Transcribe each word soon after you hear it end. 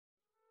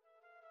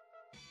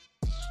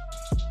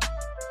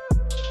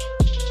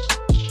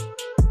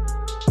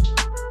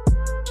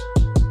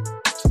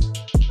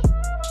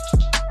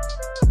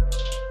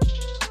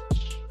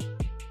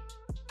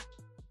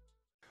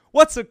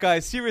What's up,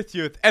 guys? Here with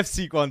you with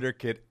FC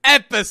Wonderkid,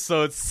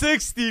 episode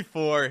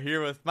 64.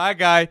 Here with my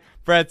guy,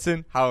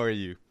 Bretson. How are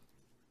you?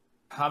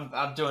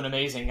 I'm doing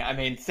amazing. I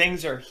mean,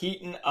 things are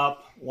heating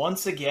up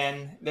once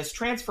again. This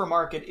transfer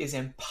market is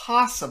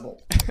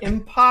impossible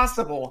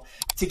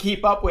to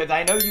keep up with.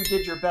 I know you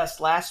did your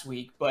best last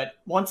week, but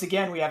once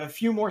again, we have a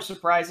few more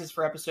surprises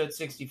for episode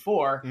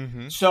 64.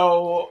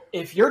 So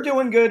if you're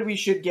doing good, we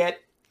should get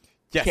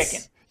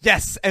kicking.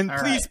 Yes, and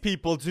please,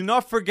 people, do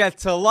not forget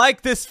to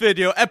like this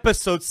video,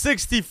 episode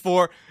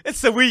 64.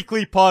 It's a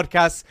weekly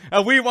podcast,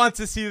 and we want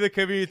to see the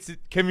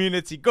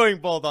community going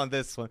bold on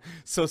this one.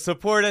 So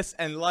support us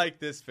and like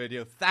this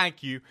video.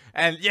 Thank you.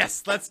 And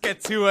yes, let's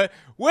get to it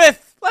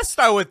let's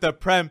start with the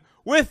Prem,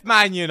 with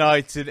Man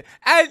United.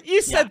 And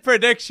you said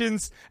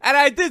predictions, and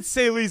I did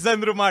say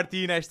Lisandro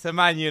Martinez to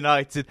Man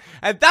United,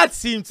 and that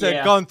seemed to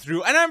have gone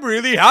through, and I'm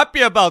really happy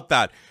about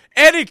that.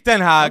 Erik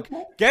Ten Hag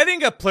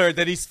getting a player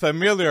that he's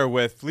familiar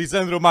with,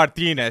 Lisandro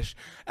Martinez,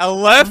 a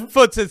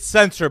left-footed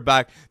center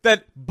back,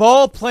 that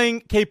ball-playing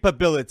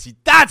capability.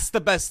 That's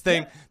the best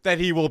thing that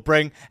he will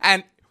bring,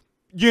 and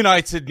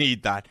United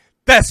need that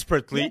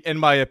desperately, in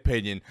my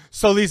opinion.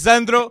 So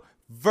Lisandro,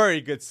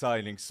 very good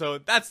signing. So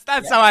that's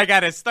how I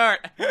gotta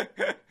start.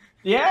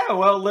 Yeah,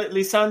 well,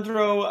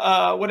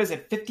 Lisandro, what is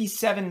it,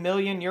 57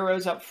 million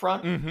euros up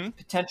front,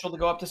 potential to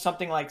go up to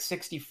something like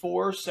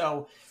 64,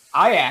 so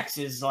Ajax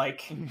is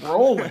like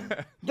rolling.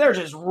 They're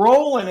just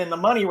rolling in the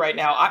money right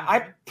now.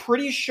 I'm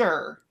pretty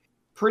sure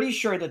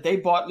that they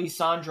bought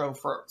Lisandro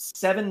for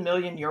 7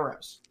 million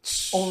euros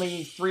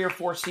only 3 or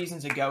 4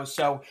 seasons ago.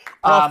 So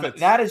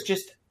that is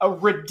just a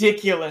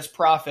ridiculous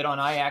profit on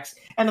Ajax.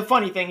 And the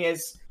funny thing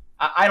is,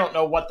 I don't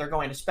know what they're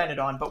going to spend it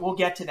on, but we'll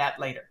get to that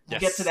later. We'll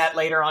get to that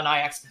later on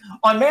Ajax.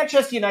 On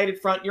Manchester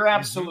United front, you're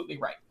absolutely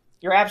right.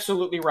 You're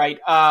absolutely right.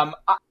 I'm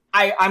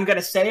going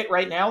to say it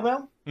right now,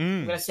 though.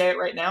 I'm going to say it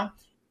right now.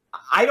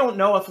 I don't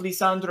know if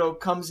Lisandro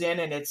comes in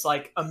and it's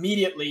like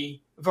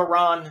immediately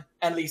Varane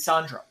and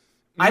Lisandro.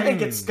 I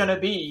think it's gonna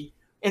be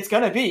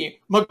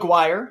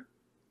Maguire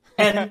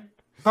and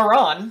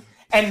Varane,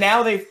 and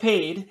now they've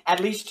paid, at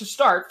least to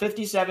start,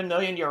 57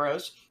 million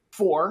euros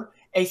for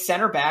a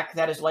center back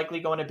that is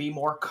likely going to be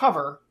more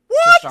cover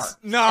to start.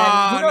 No.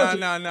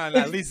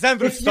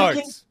 Lisandro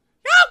starts.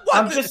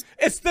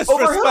 It's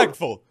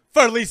disrespectful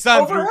for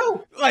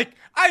Lisandro. Like,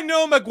 I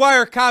know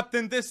Maguire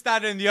captain, this,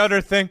 that, and the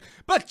other thing,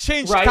 but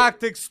change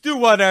tactics, do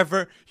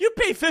whatever. You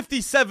pay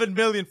 57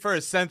 million for a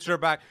center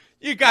back,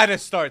 you gotta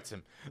start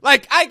him.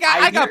 Like,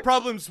 I got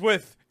problems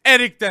with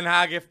Erik Ten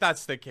Hag if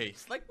that's the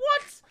case. Like,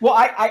 what? Well,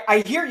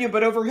 I hear you,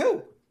 but over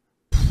who?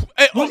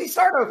 Who does he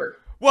start over?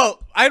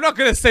 Well, I'm not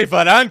gonna say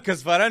Varane,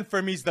 because Varane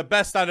for me is the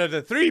best out of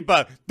the three,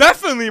 but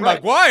definitely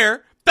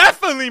Maguire.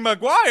 Definitely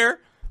Maguire.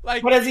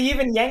 Like, but has he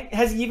even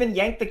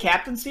yanked the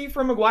captaincy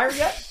from Maguire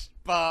yet?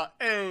 But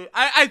hey,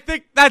 I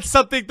think that's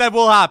something that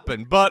will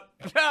happen. But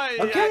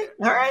okay,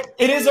 all right.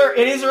 It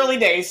is early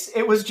days.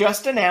 It was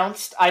just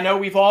announced. I know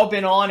we've all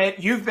been on it.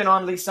 You've been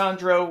on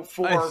Lisandro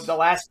for the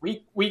last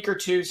week or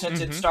two since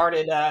it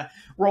started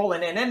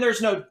rolling in, and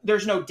there's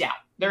no doubt.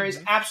 There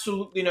is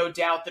absolutely no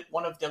doubt that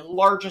one of the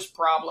largest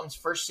problems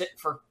for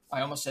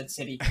I almost said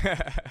City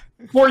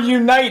for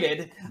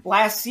United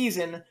last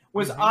season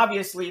was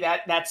obviously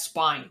that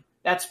spine.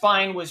 That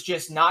spine was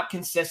just not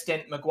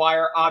consistent.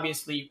 Maguire,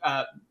 obviously,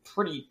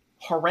 pretty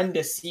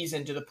horrendous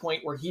season to the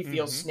point where he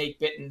feels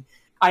snake-bitten.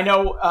 I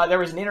know there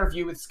was an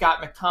interview with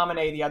Scott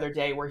McTominay the other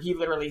day where he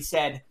literally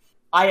said,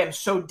 "I am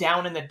so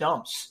down in the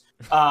dumps."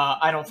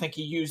 I don't think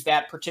he used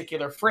that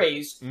particular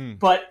phrase,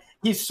 but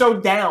he's so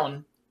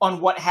down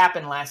on what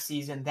happened last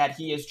season that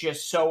he is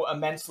just so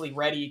immensely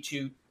ready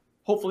to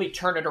hopefully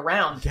turn it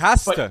around. He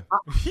has to.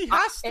 He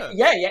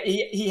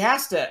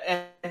has to.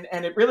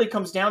 And it really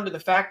comes down to the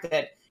fact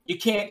that you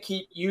can't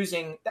keep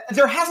using.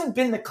 There hasn't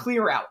been the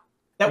clear out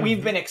that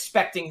we've been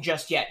expecting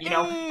just yet, you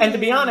know. And to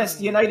be honest,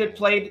 United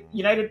played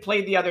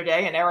the other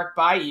day, and Eric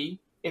Bailly,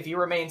 if he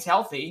remains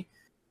healthy,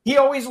 he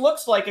always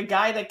looks like a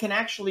guy that can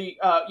actually,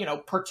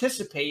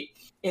 participate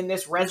in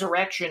this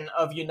resurrection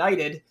of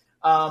United.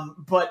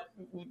 But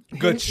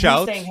good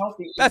shout. Staying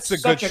healthy, that's a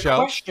good shout.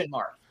 Question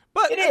mark.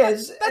 But it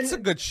is. That's a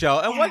good show.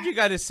 And what you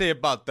got to say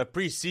about the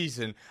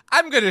preseason?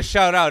 I'm going to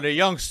shout out a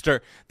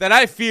youngster that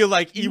I feel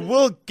like he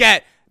will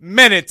get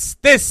minutes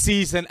this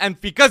season, and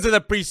because of the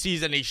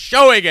preseason, he's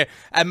showing it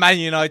at Man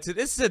United.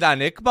 It's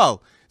Zidane Iqbal.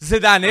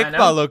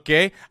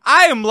 Okay?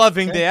 I am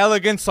loving the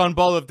elegance on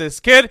ball of this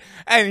kid,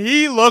 and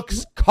he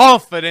looks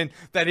confident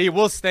that he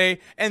will stay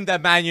in the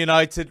Man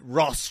United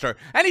roster.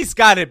 And he's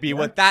got to be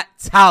with that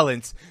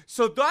talent.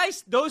 So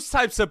those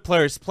types of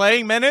players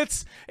playing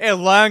minutes,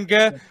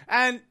 Elanga,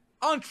 and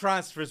on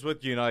transfers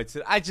with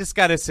United, I just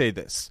got to say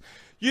this.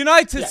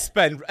 United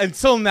spent,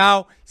 until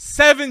now,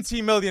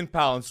 £70 million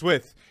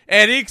with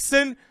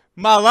Eriksen,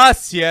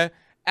 Malacia,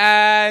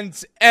 and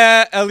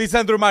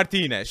Lisandro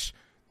Martinez.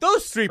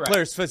 Those three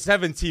players for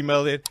 70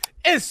 million,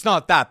 it's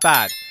not that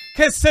bad,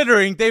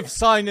 considering they've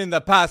signed in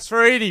the past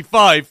for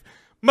 85.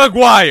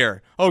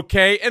 Maguire,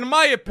 okay? In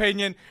my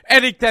opinion,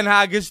 Erik Ten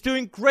Hag is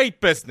doing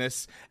great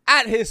business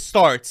at his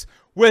starts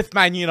with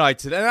Man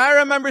United. And I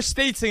remember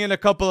stating in a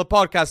couple of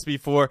podcasts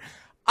before,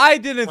 I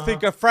didn't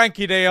think a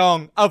Frankie de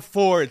Jong up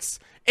forwards,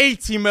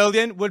 80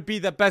 million would be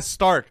the best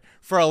start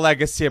for a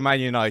legacy of Man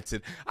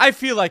United. I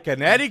feel like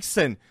an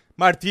Eriksen,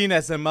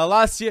 Martinez, and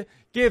Malacia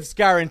gives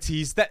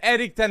guarantees that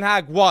Erik ten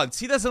Hag wants.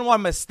 He doesn't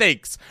want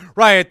mistakes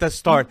right at the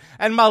start.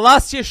 And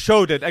Malacia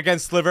showed it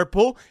against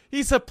Liverpool.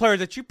 He's a player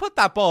that you put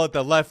that ball at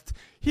the left,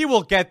 he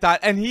will get that,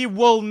 and he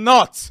will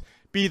not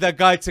be the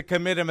guy to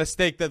commit a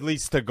mistake that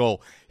leads to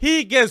goal.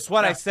 He gives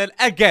what I said,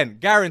 again,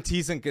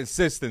 guarantees and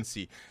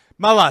consistency.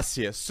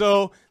 Malacia.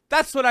 So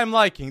that's what I'm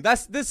liking.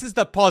 This is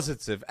the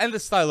positive and the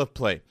style of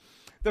play.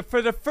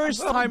 For the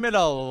first time in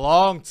a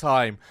long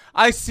time,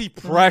 I see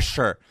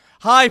pressure.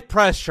 High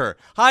pressure.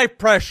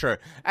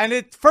 And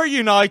it for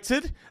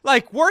United,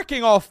 like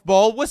working off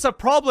ball was a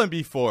problem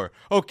before.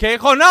 Okay,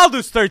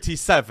 Ronaldo's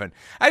 37.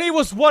 And he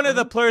was one of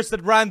the players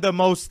that ran the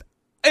most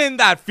in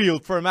that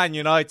field for Man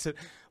United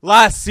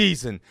last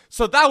season.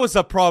 So that was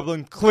a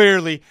problem,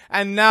 clearly.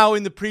 And now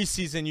in the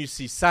preseason, you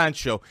see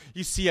Sancho,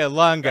 you see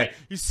Elanga,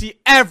 you see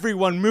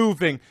everyone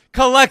moving,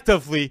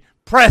 collectively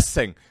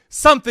pressing.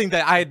 Something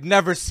that I had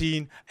never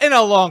seen in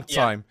a long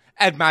time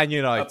at Man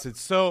United.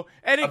 So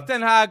Erik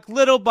ten Hag,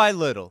 little by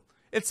little.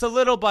 It's a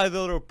little by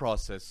little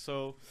process.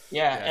 So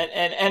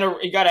and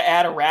you got to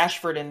add a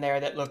Rashford in there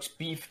that looks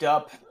beefed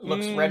up,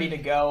 looks ready to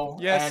go.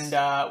 Yes.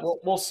 And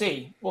we'll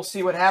see. We'll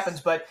see what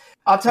happens. But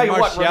I'll tell you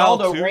what,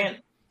 Ronaldo ran.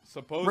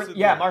 Supposedly.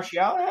 Yeah,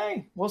 Martial.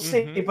 Hey, we'll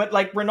see. But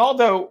like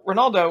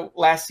Ronaldo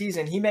last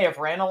season, he may have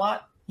ran a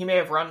lot. He may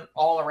have run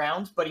all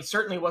around, but he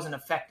certainly wasn't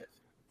effective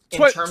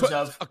in terms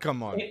of. Oh,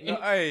 come on.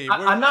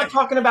 I'm not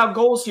talking about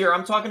goals here.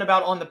 I'm talking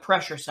about on the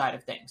pressure side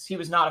of things. He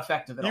was not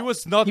effective at all. He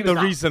was not the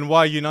reason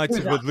why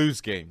United would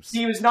lose games.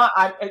 He was not.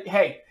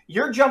 Hey,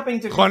 you're jumping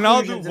to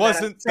conclusions. Ronaldo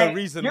wasn't the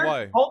reason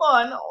why. Hold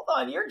on.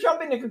 You're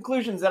jumping to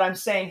conclusions that I'm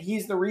saying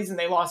he's the reason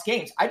they lost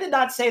games. I did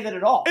not say that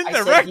at all.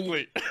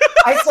 Indirectly.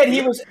 I said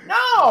he was.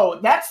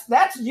 No,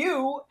 that's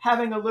you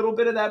having a little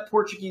bit of that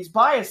Portuguese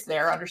bias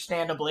there,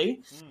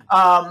 understandably.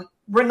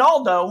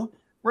 Ronaldo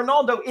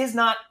is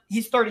not,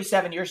 he's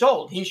 37 years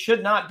old. He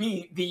should not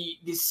be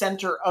the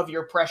center of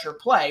your pressure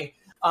play.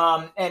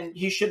 And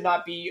he should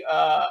not be,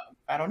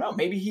 I don't know,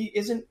 maybe he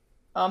isn't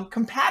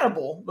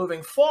compatible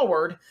moving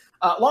forward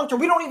long term.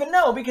 We don't even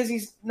know because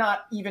he's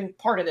not even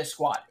part of this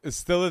squad. It's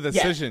still a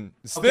decision.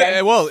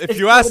 Well, if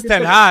you ask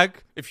Ten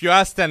Hag,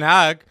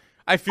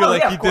 I feel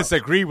like he'd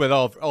disagree with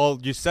all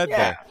you said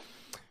there.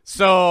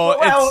 So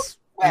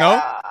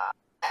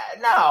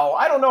no,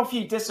 I don't know if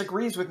he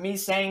disagrees with me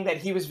saying that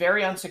he was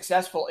very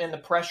unsuccessful in the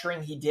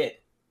pressuring he did.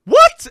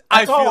 What?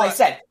 That's all I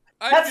said.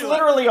 That's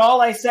literally all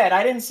I said.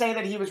 I didn't say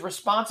that he was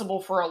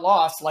responsible for a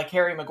loss like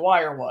Harry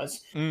Maguire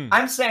was.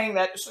 I'm saying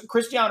that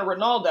Cristiano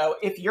Ronaldo,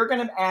 if you're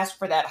going to ask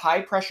for that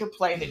high-pressure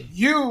play that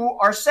you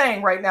are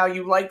saying right now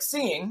you like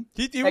seeing,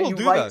 he will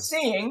do that.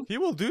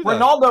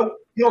 Ronaldo,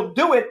 he'll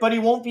do it, but he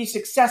won't be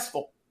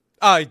successful.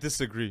 I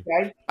disagree.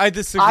 Okay? I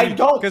disagree. I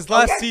don't. Because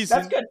last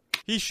season,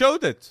 he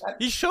showed it.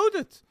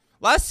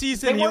 Last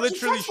season, he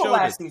literally showed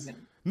it.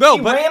 Season. No,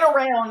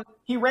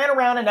 he ran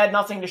around and had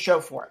nothing to show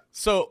for it.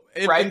 So,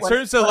 in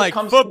terms of like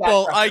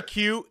football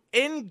IQ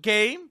in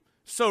game,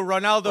 so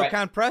Ronaldo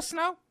can't press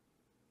now?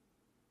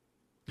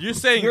 You're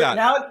saying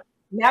that?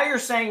 Now you're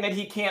saying that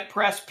he can't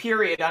press,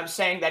 period. I'm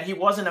saying that he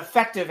wasn't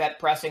effective at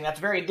pressing. That's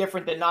very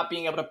different than not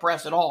being able to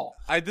press at all.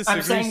 I disagree.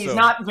 I'm saying he's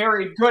not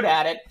very good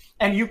at it,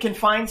 and you can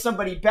find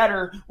somebody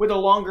better with a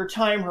longer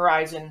time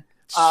horizon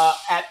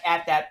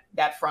at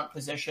that front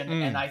position.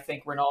 And I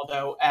think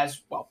Ronaldo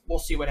as well. We'll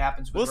see what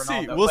happens with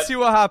Ronaldo. We'll see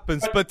what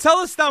happens. But tell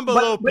us down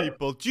below,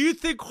 people. Do you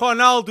think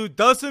Ronaldo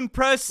doesn't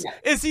press? Yeah.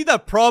 Is he the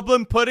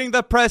problem putting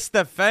the press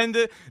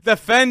defending?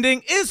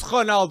 Is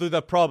Ronaldo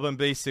the problem,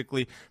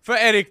 basically, for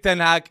Erik ten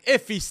Hag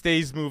if he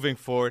stays moving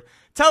forward?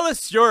 Tell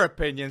us your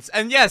opinions.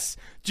 And yes,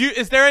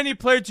 is there any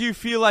player do you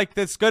feel like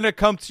that's going to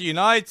come to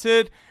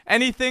United?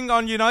 Anything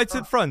on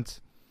United front?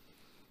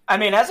 I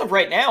mean, as of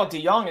right now,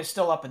 De Jong is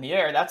still up in the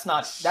air. That's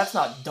not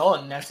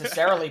done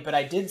necessarily, but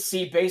I did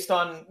see, based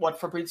on what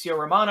Fabrizio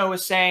Romano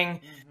was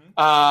saying,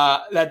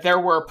 that there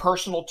were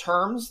personal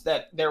terms,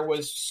 that there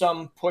was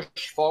some push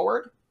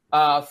forward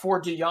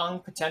for De Jong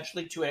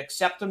potentially to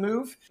accept a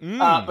move,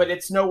 but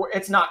it's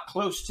not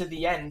close to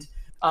the end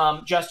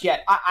just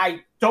yet.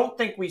 I don't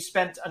think we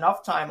spent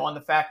enough time on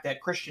the fact that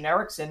Christian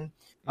Eriksen,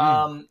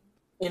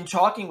 in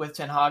talking with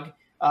Ten Hag,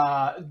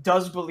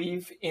 does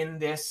believe in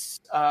this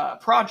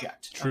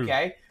project. True.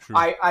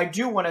 I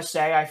do want to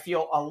say I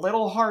feel a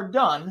little hard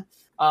done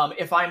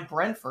if I'm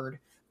Brentford.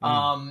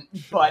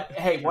 But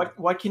hey,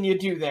 what can you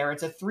do there?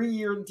 It's a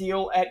 3-year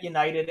deal at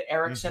United.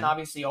 Eriksen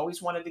obviously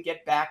always wanted to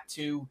get back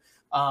to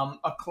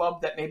a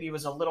club that maybe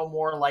was a little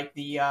more like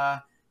the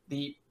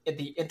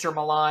Inter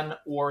Milan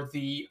or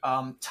the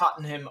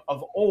Tottenham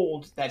of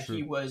old that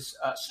he was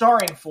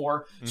starring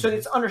for. So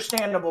it's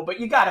understandable, but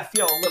you got to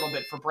feel a little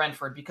bit for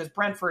Brentford, because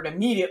Brentford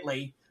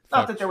immediately,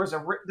 not that there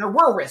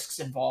were risks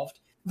involved.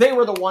 They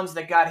were the ones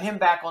that got him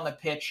back on the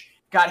pitch,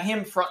 got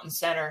him front and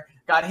center,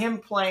 got him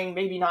playing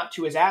maybe not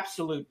to his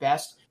absolute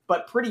best,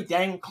 but pretty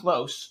dang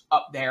close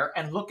up there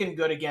and looking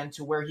good again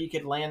to where he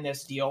could land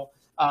this deal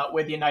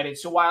with United.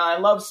 So while I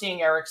love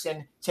seeing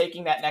Eriksen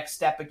taking that next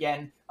step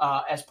again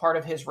as part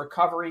of his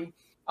recovery,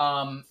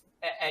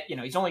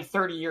 he's only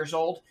 30 years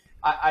old.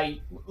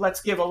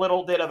 Let's give a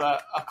little bit of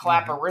a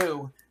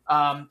clapperoo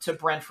to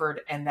Brentford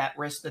and that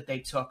risk that they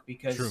took,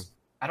 because True.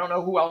 I don't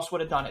know who else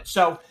would have done it.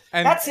 So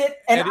that's it.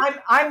 And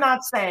I'm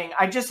not saying,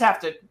 I just have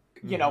to,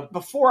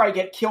 before I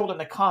get killed in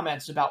the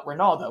comments about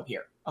Ronaldo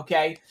here,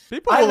 okay?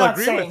 People will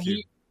agree with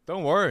you.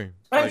 Don't worry.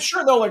 I'm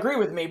sure they'll agree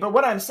with me, but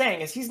what I'm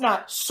saying is he's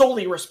not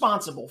solely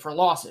responsible for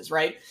losses,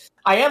 right?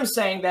 I am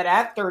saying that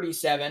at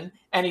 37,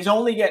 and he's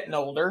only getting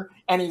older,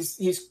 and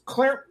he's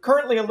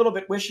currently a little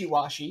bit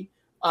wishy-washy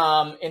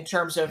in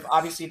terms of,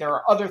 obviously, there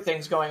are other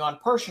things going on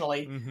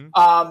personally.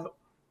 Mm-hmm.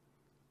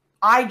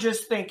 I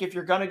just think if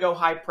you're going to go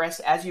high press,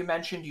 as you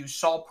mentioned, you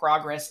saw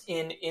progress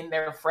in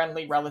their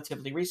friendly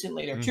relatively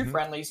recently, their two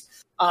friendlies.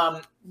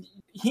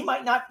 He's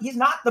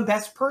not the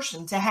best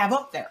person to have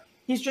up there.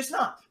 He's just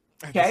not.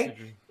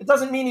 Okay, it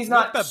doesn't mean he's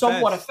not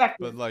somewhat best,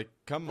 effective. But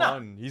come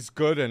on, he's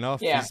good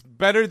enough. Yeah. He's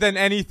better than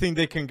anything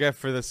they can get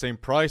for the same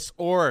price,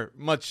 or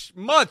much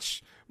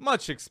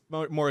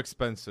more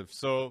expensive.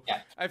 So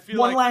yeah. I feel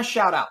one last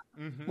shout out.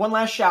 One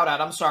last shout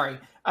out. I'm sorry,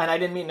 and I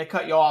didn't mean to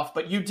cut you off,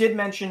 but you did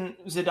mention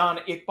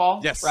Zidane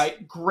Iqbal. Yes,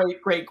 right.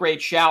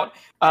 Great shout.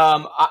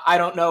 I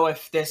don't know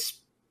if it's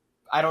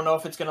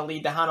going to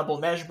lead to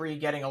Hannibal Mejbri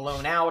getting a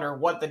loan out or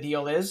what the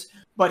deal is,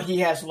 but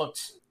he has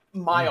looked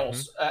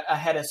miles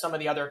ahead of some of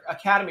the other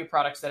academy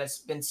products that has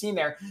been seen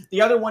there. The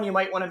other one you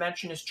might want to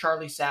mention is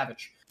Charlie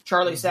Savage.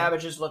 Charlie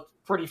Savage has looked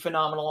pretty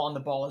phenomenal on the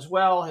ball as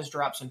well, has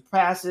dropped some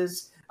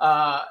passes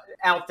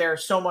out there,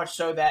 so much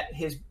so that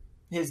his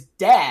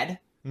dad,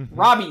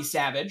 Robbie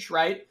Savage,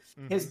 right?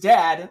 His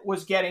dad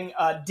was getting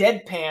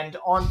deadpanned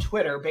on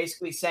Twitter,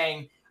 basically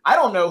saying, I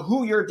don't know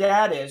who your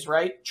dad is,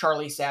 right,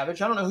 Charlie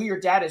Savage? I don't know who your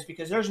dad is,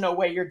 because there's no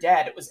way your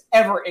dad was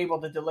ever able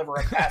to deliver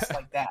a pass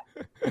like that.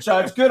 So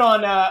it's good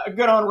on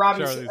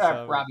Robbie.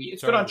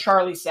 It's good on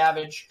Charlie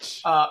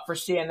Savage for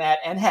seeing that.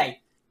 And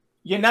hey,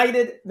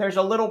 United, there's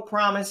a little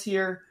promise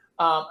here.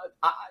 To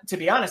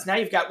be honest, now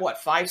you've got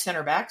four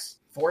center backs.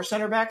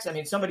 I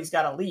mean, somebody's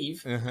got to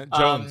leave.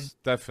 Jones,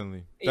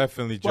 definitely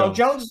Jones. Well,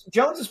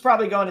 Jones is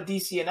probably going to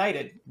DC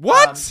United.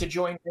 What? To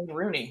join Wayne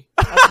Rooney.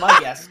 That's my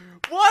guess.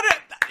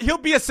 He'll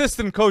be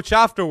assistant coach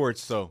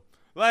afterwards, so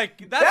that's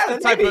the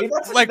type of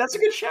that's a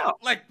good shout.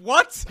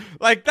 What?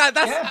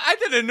 I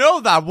didn't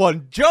know that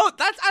one.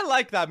 I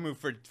like that move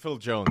for Phil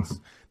Jones.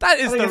 That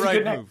is the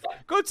right move.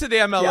 Go to the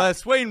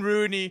MLS, Wayne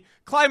Rooney,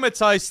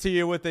 climatize to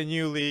you with the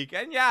new league,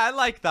 and I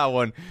like that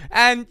one.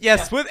 And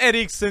yes, with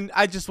Eriksen,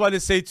 I just want to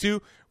say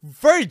too,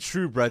 very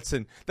true,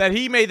 Bretson, that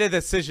he made a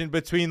decision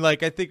between I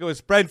think it was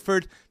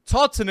Brentford,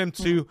 Tottenham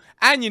too,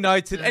 and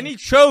United, and he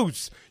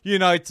chose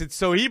United.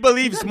 So he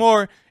believes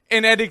more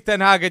in Erik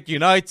ten Hag at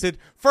United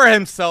for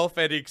himself,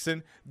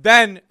 Eriksen,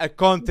 than a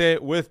Conte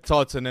with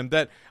Tottenham.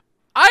 That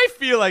I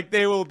feel like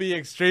they will be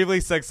extremely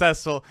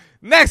successful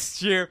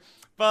next year.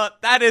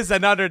 But that is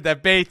another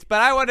debate.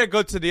 But I want to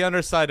go to the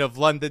other side of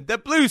London, the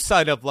blue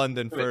side of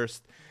London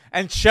first.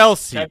 And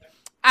Chelsea. Okay.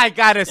 I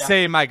got to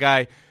say, my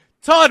guy,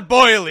 Todd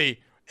Boehly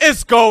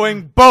is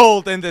going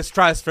bold in this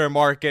transfer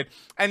market.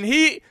 And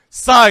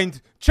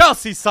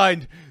Chelsea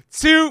signed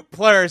two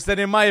players that,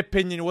 in my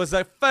opinion, was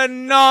a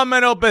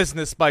phenomenal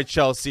business by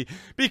Chelsea,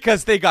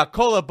 because they got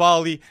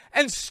Koulibaly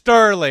and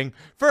Sterling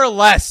for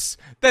less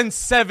than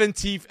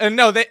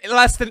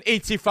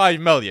 85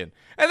 million.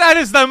 And that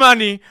is the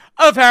money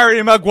of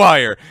Harry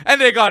Maguire.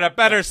 And they got a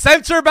better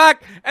center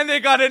back, and they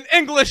got an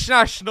English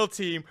national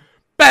team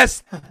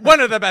one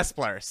of the best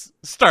players,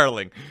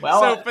 Sterling.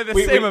 Well, so for the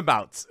same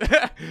amount.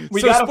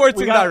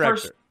 Sporting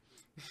director.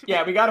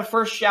 We got to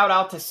first shout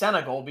out to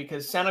Senegal,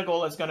 because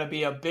Senegal is going to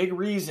be a big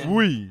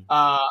reason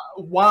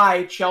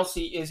why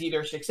Chelsea is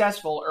either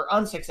successful or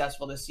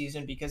unsuccessful this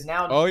season, because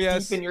now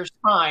deep in your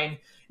spine,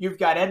 you've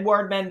got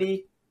Edouard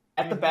Mendy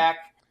at the back,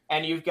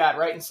 and you've got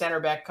right in center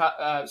back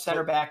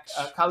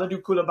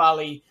Kalidou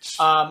Koulibaly,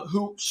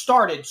 who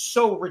started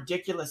so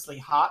ridiculously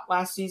hot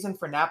last season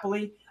for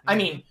Napoli. I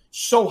mean,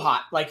 so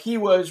hot. He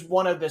was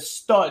one of the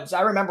studs.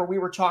 I remember we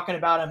were talking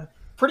about him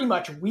pretty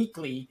much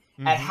weekly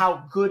at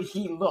how good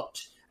he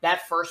looked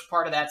that first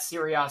part of that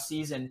Serie A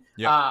season.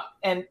 Yep.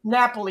 And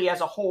Napoli as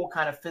a whole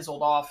kind of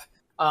fizzled off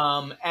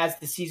as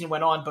the season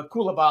went on. But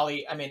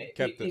Koulibaly, I mean,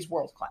 he's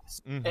world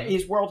class.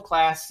 He's world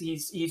class.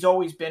 He's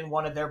always been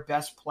one of their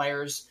best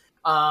players.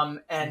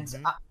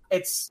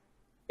 It's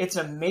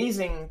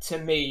amazing to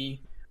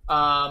me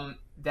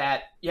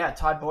that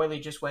Todd Boehly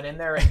just went in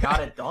there and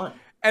got it done.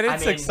 And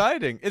it's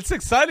exciting. It's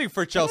exciting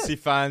for Chelsea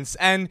fans.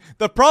 And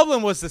the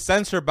problem was the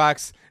center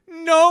backs.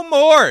 No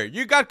more.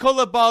 You got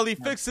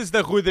Koulibaly, fixes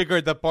the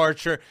Rudiger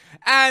departure.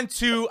 And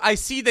I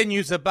see the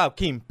news about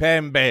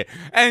Kimpembe.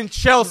 And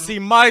Chelsea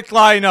might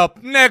line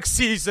up next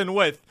season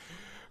with,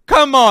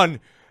 might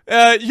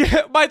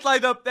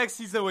line up next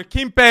season with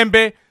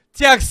Kimpembe,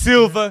 Thiago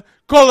Silva,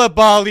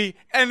 Koulibaly,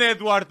 and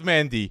Edouard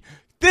Mendy.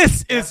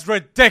 This is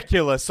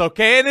ridiculous,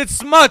 okay? And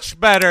it's much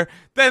better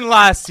than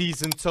last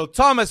season. So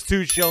Thomas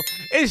Tuchel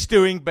is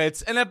doing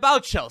bits. And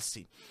about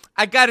Chelsea,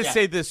 I gotta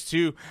say this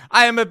too.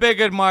 I am a big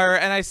admirer,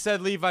 and I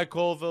said Levi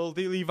Colville,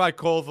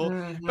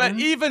 but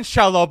even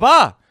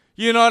Chalobah.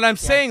 You know what I'm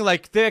saying?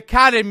 Like the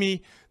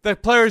academy, the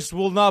players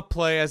will not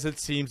play as it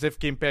seems if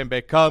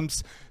Kimpembe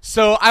comes.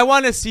 So I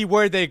want to see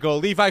where they go.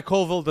 Levi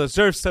Colville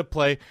deserves to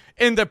play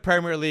in the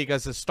Premier League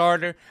as a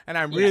starter, and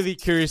I'm really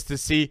curious to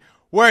see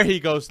where he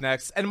goes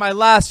next. And my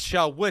last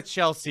shout with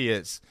Chelsea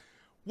is,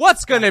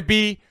 who's gonna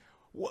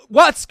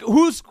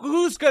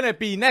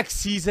be next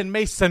season?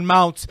 Mason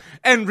Mount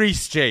and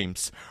Reece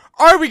James.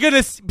 Are we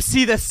gonna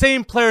see the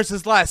same players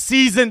as last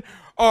season,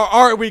 or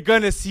are we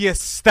gonna see a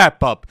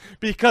step up?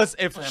 Because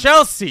if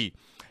Chelsea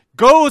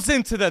goes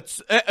into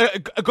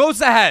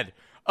goes ahead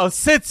of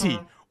City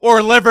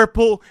or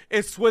Liverpool,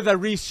 it's with a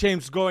Reece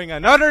James going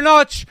another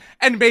notch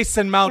and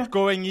Mason Mount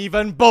going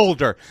even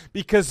bolder,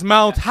 because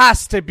Mount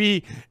has to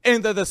be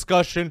in the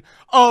discussion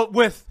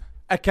with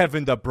a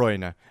Kevin De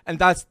Bruyne, and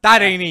that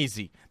ain't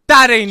easy.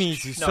 That ain't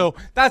easy. No. So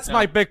that's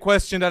my big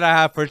question that I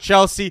have for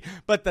Chelsea.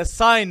 But the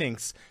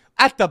signings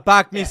at the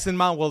back, Mason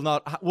Mount will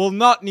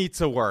not need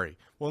to worry.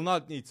 Will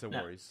not need to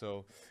worry.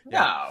 So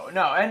no,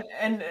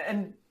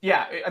 and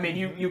yeah, I mean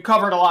you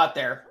covered a lot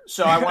there.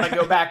 So I want to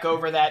go back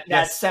over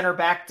that center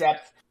back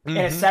depth in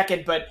a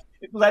second. But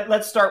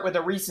let's start with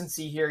a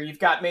recency here. You've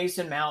got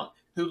Mason Mount,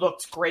 who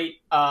looked great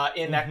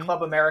in that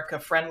Club America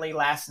friendly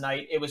last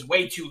night. It was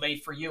way too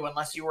late for you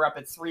unless you were up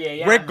at 3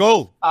 a.m. Great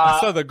goal. I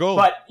saw the goal.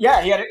 But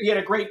yeah, he had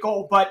a great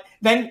goal. But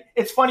then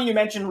it's funny you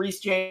mentioned Reece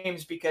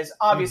James, because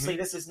obviously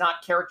this is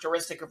not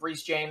characteristic of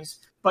Reece James,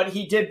 but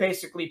he did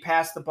basically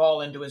pass the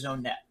ball into his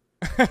own net.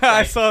 Right?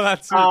 I saw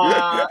that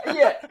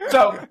too.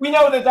 So we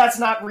know that that's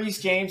not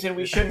Reece James, and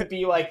we shouldn't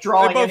be like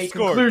drawing any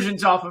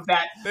conclusions off of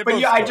that. But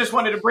yeah, I just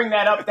wanted to bring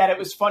that up, that it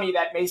was funny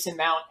that Mason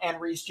Mount and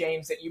Reece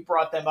James, that you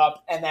brought them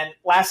up. And then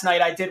last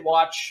night I did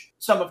watch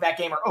some of that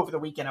game, or over the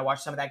weekend I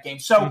watched some of that game.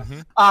 So,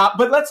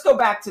 but let's go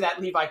back to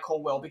that Levi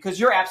Colville, because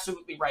you're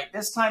absolutely right.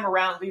 This time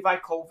around, Levi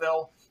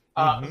Colville,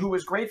 who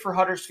was great for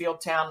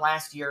Huddersfield Town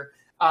last year,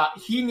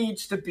 he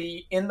needs to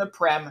be in the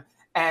Prem.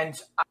 And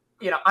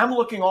I'm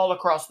looking all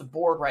across the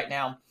board right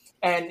now,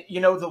 and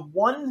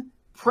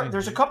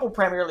there's a couple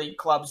Premier League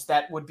clubs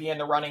that would be in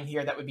the running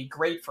here that would be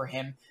great for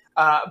him.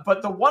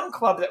 But the one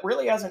club that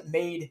really hasn't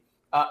made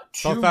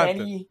too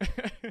many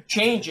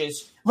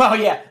changes. Well,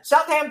 yeah,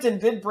 Southampton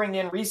did bring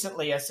in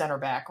recently a center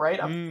back,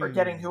 right? I'm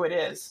forgetting who it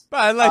is.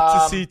 But I'd like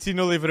to see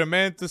Tino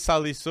Livramento,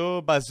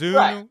 Salisu,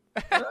 Bazuno.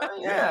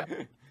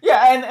 Right.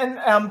 Yeah,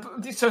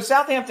 and so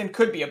Southampton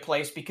could be a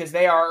place, because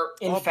they are,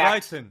 in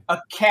fact, Brighton.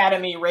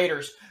 Academy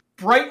Raiders.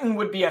 Brighton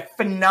would be a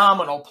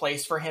phenomenal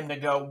place for him to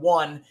go,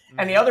 one.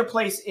 And the other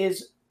place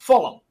is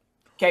Fulham.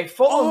 Okay,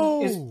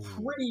 Fulham is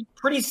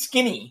pretty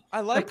skinny. I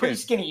like pretty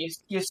skinny.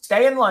 You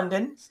stay in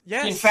London.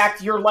 Yes. In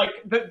fact, you're like,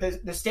 the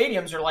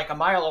stadiums are like a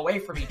mile away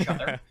from each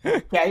other.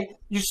 Okay,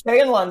 you stay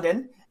in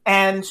London,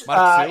 and he's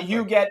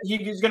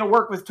going to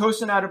work with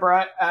Tosin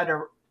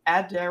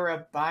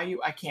Adarabayu.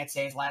 I can't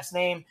say his last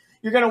name.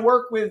 You're going to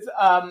work with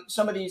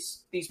some of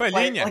these players.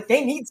 Like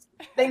they need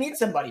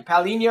somebody.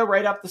 Palhinha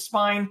right up the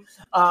spine.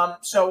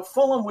 So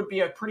Fulham would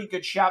be a pretty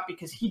good shot,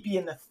 because he'd be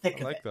in the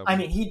thick of it. I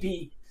mean, he'd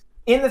be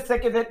in the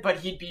thick of it, but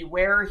he'd be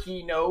where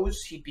he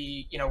knows. He'd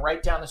be,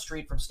 right down the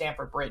street from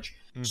Stamford Bridge.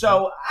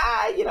 So,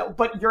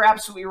 but you're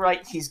absolutely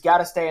right. He's got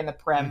to stay in the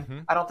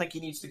Prem. I don't think he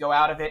needs to go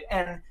out of it.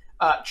 And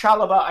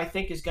Chalobah, I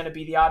think, is going to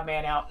be the odd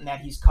man out in that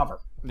he's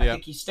covered. I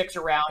think he sticks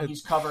around.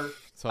 He's covered.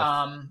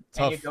 And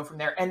you go from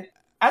there. And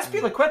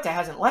Azpilicueta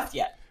hasn't left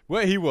yet.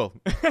 Well, he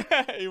will.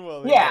 He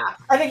will.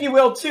 I think he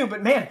will too.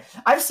 But man,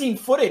 I've seen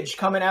footage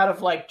coming out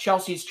of like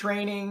Chelsea's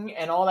training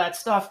and all that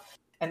stuff.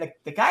 And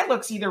the guy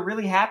looks either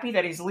really happy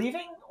that he's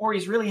leaving, or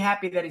he's really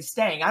happy that he's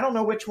staying. I don't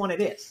know which one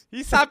it is.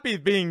 He's happy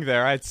being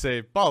there, I'd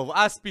say. Well,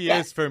 Aspi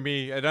is, for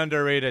me, an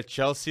underrated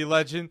Chelsea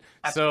legend.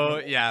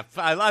 Absolutely. So, yeah,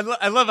 I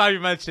love how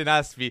you mentioned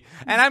Aspi.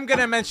 And I'm going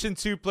to mention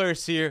two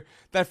players here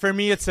that, for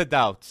me, it's a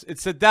doubt.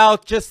 It's a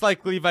doubt, just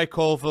like Levi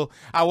Colville.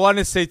 I want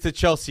to say to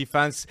Chelsea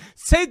fans,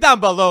 say down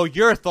below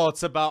your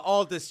thoughts about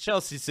all this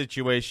Chelsea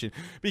situation.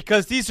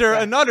 Because these are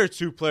another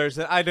two players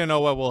that I don't know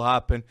what will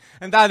happen.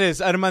 And that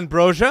is Armand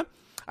Broja.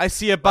 I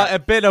see a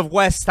bit of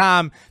West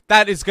Ham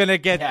that is going to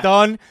get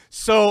done.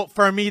 So,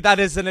 for me, that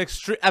is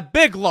a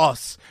big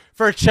loss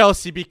for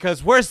Chelsea,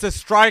 because where's the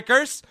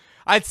strikers?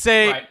 I'd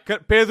say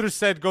Pedro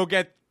said go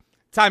get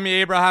Tammy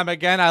Abraham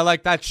again. I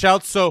like that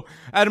shout. So,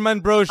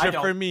 Armand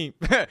Broja, for me,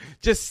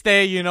 just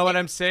stay, you know what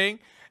I'm saying?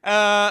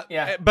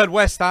 But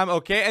West Ham,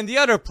 okay. And the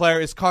other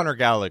player is Conor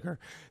Gallagher.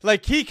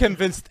 Like, he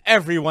convinced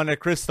everyone at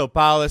Crystal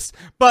Palace,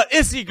 but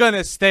is he going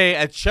to stay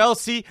at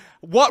Chelsea?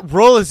 What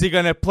role is he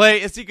going to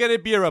play? Is he going to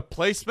be a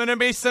replacement of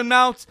Mason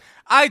Mount?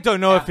 I don't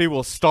know if he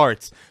will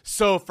start.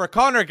 So for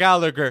Conor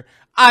Gallagher,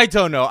 I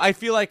don't know. I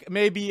feel like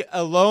maybe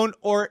a loan,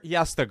 or he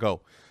has to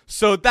go.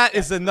 So that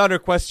is another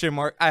question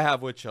mark I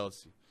have with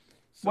Chelsea.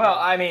 So. Well,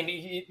 I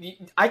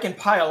mean, I can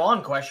pile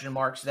on question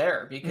marks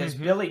there, because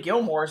Billy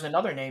Gilmore is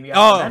another name you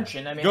have to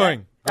mention. I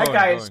mean,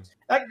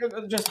 that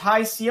just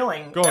high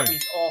ceiling that we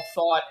all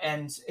thought,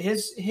 and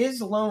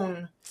his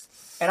loan.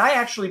 And I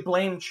actually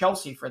blame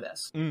Chelsea for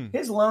this.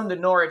 His loan to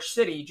Norwich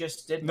City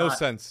just did not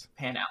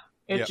pan out.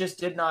 It just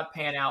did not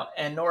pan out.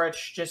 And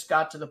Norwich just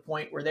got to the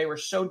point where they were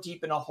so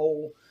deep in a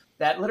hole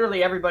that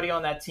literally everybody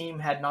on that team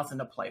had nothing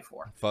to play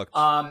for.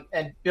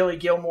 And Billy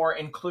Gilmore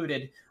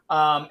included.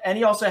 And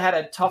he also had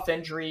a tough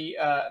injury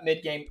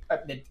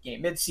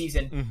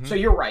mid-season. Mm-hmm. So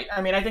you're right.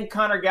 I mean, I think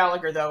Conor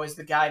Gallagher, though, is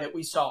the guy that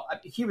we saw.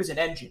 He was an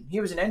engine.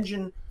 He was an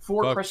engine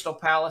for Crystal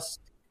Palace.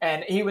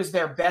 And he was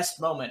their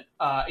best moment.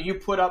 You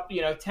put up,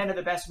 10 of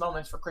the best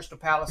moments for Crystal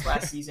Palace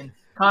last season.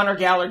 Conor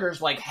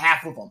Gallagher's like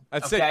half of them.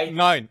 I'd say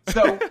 9.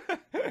 So,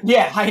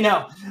 yeah, I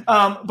know.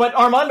 But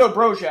Armando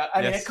Broja,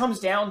 I mean, it comes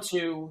down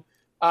to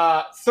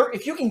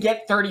if you can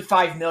get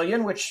 $35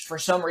 million, which for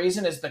some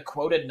reason is the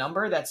quoted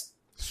number that's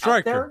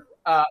out there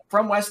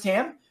from West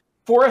Ham,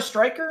 for a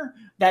striker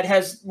that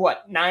has,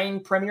 9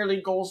 Premier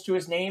League goals to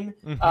his name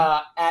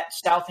at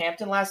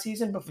Southampton last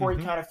season before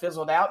he kind of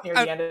fizzled out near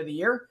the end of the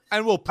year.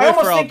 And will play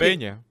for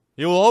Albania.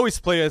 He will always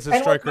play as a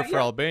striker for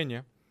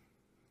Albania.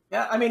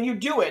 Yeah, I mean, you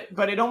do it,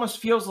 but it almost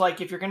feels like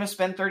if you're going to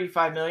spend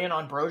 $35 million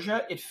on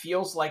Broja, it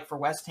feels like for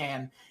West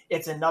Ham,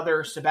 it's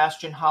another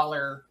Sebastian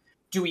Haller.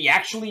 Do we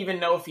actually even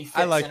know if he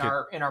fits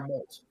in our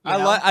mold?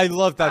 I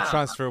love that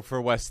transfer for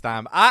West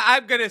Ham.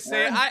 I'm going to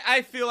say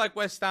I feel like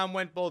West Ham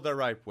went both the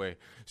right way.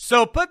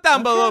 So put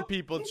down below,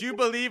 people. Do you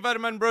believe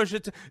Armand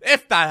Broja?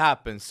 If that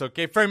happens,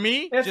 okay? For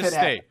me, just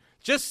stay.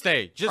 Just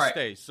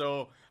stay.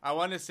 So I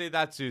want to say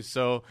that too.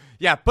 So,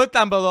 yeah, put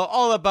down below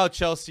all about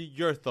Chelsea,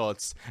 your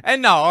thoughts.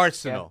 And now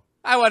Arsenal.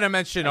 Yeah. I want to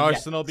mention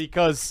Arsenal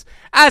because,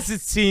 as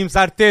it seems,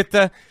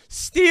 Arteta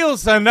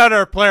steals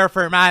another player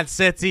for Man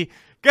City.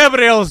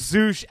 Gabriel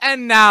Jesus,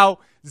 and now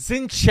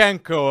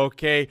Zinchenko,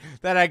 okay,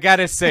 that I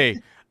gotta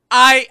say.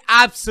 I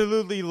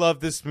absolutely love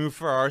this move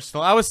for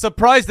Arsenal. I was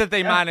surprised that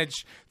they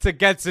managed to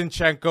get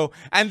Zinchenko,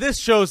 and this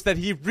shows that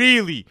he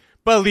really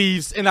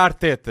believes in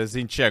Arteta,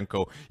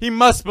 Zinchenko. He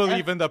must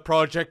believe in the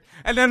project,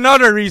 and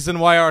another reason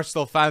why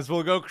Arsenal fans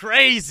will go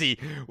crazy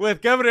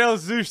with Gabriel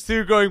Jesus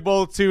 2 going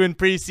bold 2 in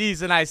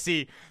preseason. I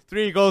see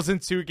 3 goals in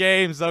 2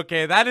 games.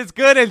 Okay, that is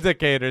good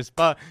indicators,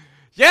 but...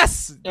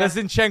 Yes, the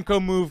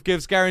Zinchenko move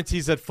gives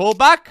guarantees at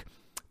fullback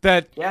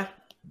that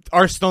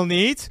Arsenal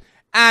needs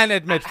and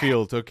at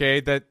midfield, okay?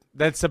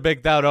 That's a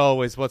big doubt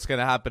always what's going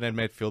to happen in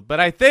midfield. But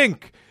I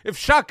think if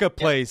Xhaka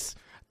plays,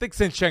 I think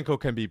Zinchenko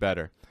can be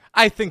better.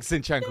 I think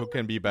Zinchenko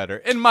can be better,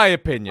 in my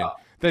opinion,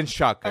 than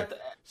Xhaka.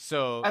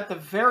 At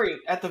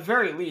the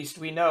very least,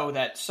 we know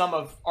that some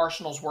of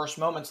Arsenal's worst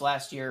moments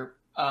last year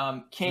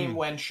came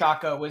when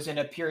Xhaka was in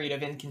a period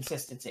of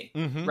inconsistency,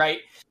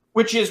 right?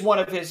 Which is one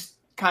of his...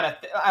 kind of,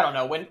 I don't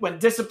know, when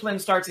discipline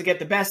starts to get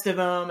the best of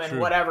him and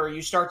whatever,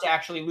 you start to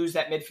actually lose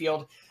that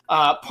midfield.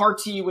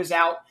 Partey was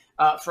out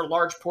for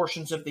large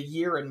portions of the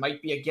year and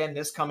might be again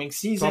this coming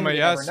season. You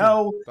never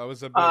know. That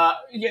was a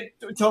big...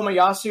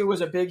 Tomiyasu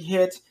was a big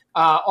hit.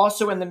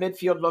 Also in the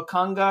midfield,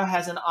 Lokanga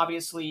hasn't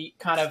obviously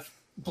kind of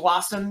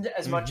blossomed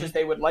as much as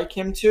they would like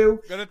him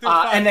to.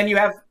 And then you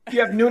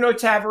have Nuno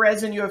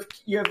Tavares and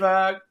you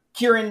have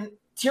Kieran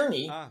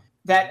Tierney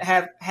that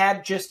have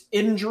had just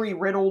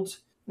injury-riddled...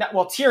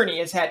 Tierney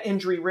has had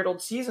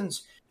injury-riddled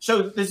seasons.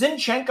 So the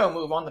Zinchenko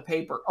move on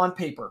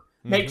paper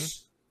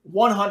makes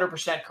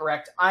 100%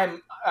 correct.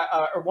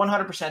 Or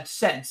 100%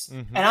 sense.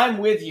 And I'm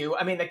with you.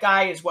 I mean, the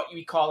guy is what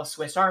you call a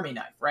Swiss Army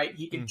knife, right?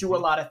 He can do a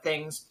lot of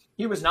things.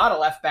 He was not a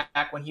left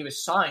back when he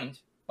was signed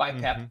by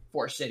Pep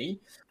for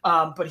City.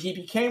 But he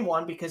became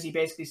one because he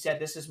basically said,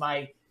 this is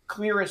my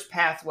clearest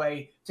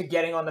pathway to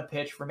getting on the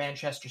pitch for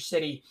Manchester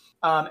City.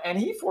 And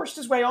he forced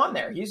his way on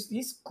there.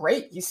 He's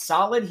great. He's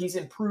solid. He's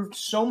improved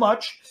so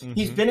much.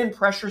 He's been in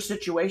pressure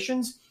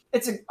situations.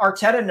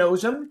 Arteta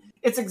knows him.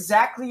 It's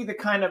exactly the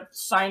kind of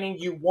signing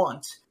you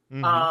want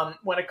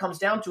when it comes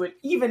down to it.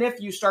 Even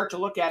if you start to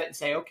look at it and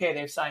say, okay,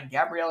 they've signed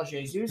Gabriel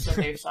Jesus and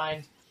they've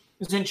signed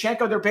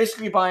Zinchenko. They're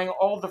basically buying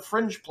all the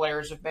fringe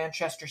players of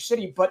Manchester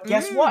City. But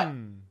guess what?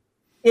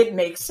 It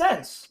makes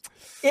sense.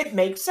 It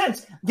makes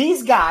sense.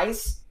 These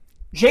guys,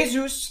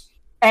 Jesus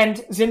and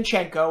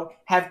Zinchenko,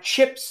 have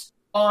chips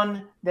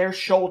on their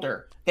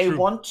shoulder. They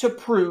want to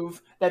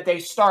prove that they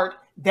start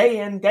day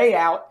in, day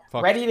out,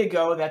 ready to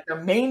go, that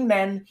they're main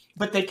men,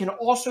 but they can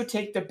also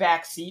take the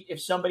back seat if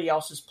somebody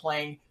else is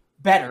playing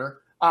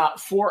better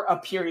for a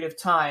period of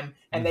time,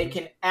 and they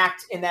can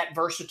act in that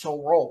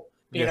versatile role.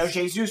 You know,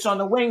 Jesus on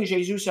the wing,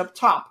 Jesus up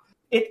top.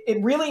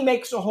 It really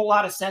makes a whole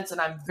lot of sense,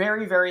 and I'm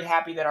very, very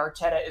happy that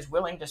Arteta is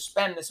willing to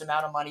spend this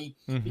amount of money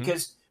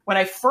because when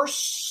I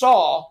first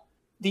saw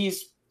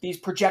these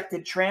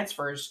projected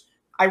transfers,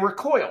 I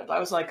recoiled. I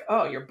was like,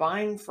 "Oh, you're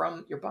buying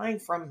from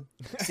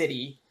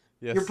City.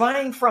 You're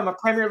buying from a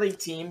Premier League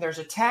team. There's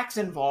a tax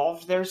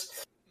involved.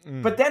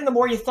 But then the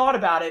more you thought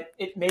about it,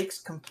 it makes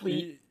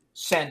complete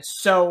sense."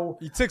 So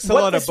he ticks a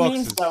lot of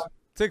boxes.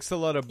 Ticks a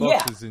lot of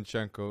boxes,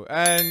 Zinchenko.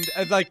 And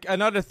like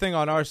another thing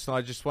on Arsenal,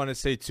 I just want to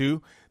say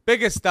too.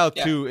 Biggest doubt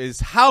too is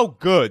how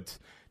good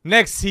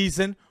next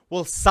season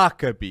will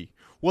Saka be?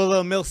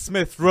 William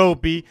Smith-Rowe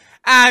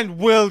and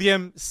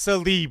William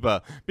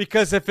Saliba.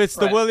 Because if it's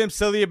the William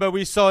Saliba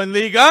we saw in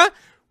Liga,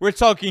 we're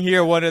talking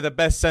here one of the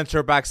best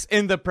center-backs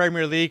in the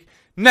Premier League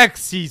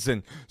next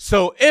season.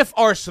 So if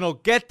Arsenal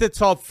get the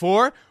top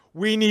 4,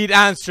 we need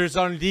answers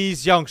on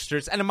these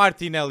youngsters. And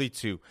Martinelli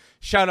too.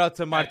 Shout out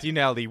to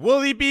Martinelli.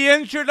 Will he be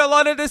injured a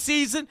lot of the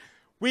season?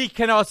 We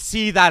cannot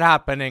see that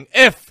happening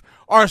if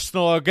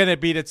Arsenal are going to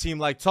beat a team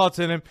like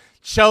Tottenham,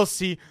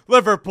 Chelsea,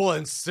 Liverpool,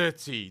 and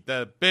City.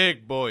 The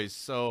big boys.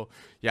 So,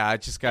 yeah, I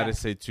just got to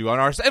say too on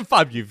Arsenal. And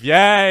Fabio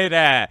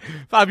Vieira.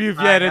 Fabio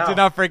Vieira, do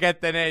not forget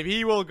the name.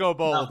 He will go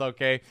bold,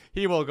 okay?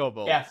 He will go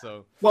bold. Yeah.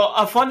 So. Well,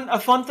 a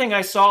fun thing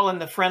I saw in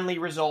the friendly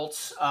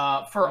results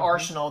for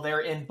Arsenal, they're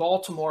in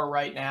Baltimore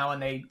right now,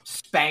 and they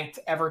spanked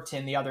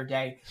Everton the other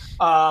day.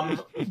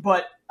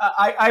 But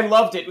I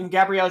loved it when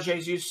Gabriel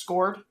Jesus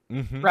scored,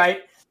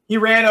 right? He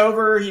ran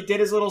over, he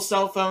did his little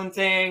cell phone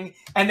thing,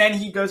 and then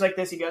he goes like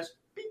this. He goes,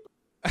 beep,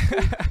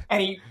 beep,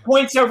 and he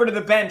points over to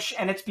the bench,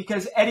 and it's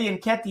because Eddie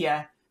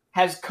Nketiah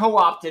has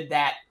co-opted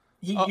that.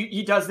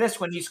 He does this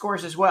when he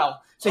scores as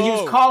well. So he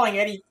was calling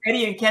Eddie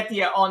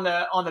Nketiah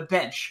on the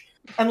bench.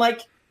 And,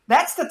 like,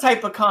 that's the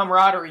type of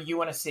camaraderie you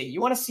want to see.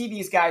 You want to see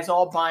these guys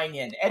all buying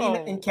in. Eddie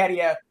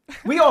Nketiah,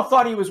 we all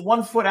thought he was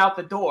 1 foot out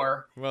the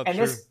door. Well, and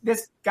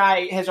this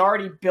guy has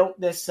already built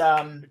this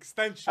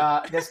extension,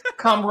 this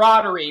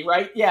camaraderie,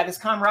 right? Yeah, this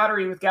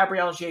camaraderie with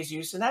Gabriel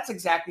Jesus, and that's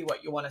exactly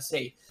what you want to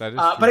see. That is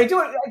but I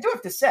do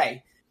have to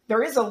say,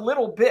 there is a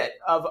little bit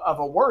of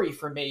a worry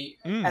for me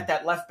at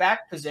that left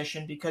back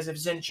position, because if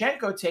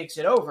Zinchenko takes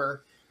it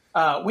over,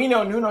 we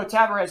know Nuno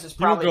Tavares is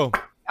probably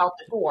out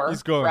the door.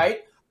 He's going.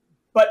 Right?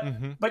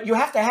 But you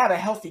have to have a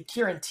healthy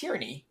Kieran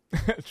Tierney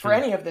for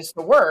any of this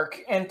to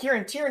work. And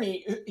Kieran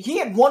Tierney, he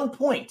had 1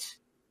 point,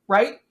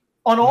 right,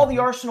 on all the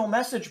Arsenal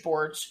message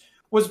boards,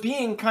 was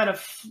being kind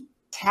of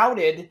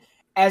touted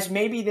as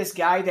maybe this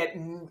guy that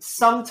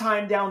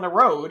sometime down the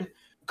road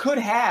could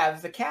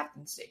have the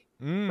captaincy,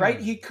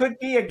 right? He could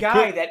be a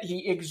guy that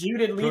he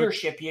exuded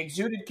leadership, he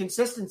exuded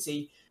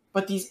consistency,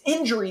 but these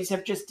injuries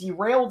have just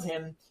derailed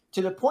him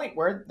to the point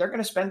where they're going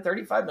to spend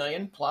 $35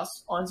 million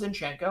plus on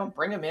Zinchenko and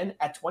bring him in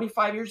at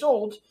 25 years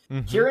old.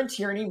 Kieran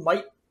Tierney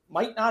might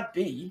not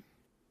be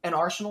an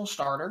Arsenal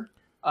starter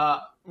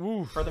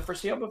for the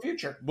foreseeable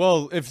future.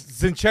 Well, if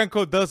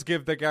Zinchenko does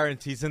give the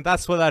guarantees, and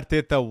that's what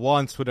Arteta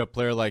wants with a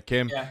player like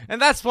him,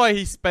 and that's why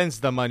he spends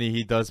the money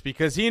he does,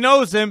 because he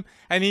knows him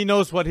and he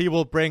knows what he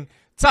will bring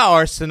to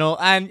Arsenal.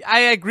 And I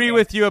agree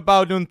with you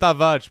about Nuno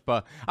Tavares,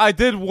 but I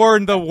did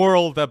warn the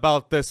world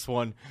about this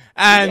one.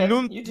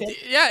 And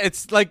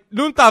it's like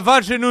Nuno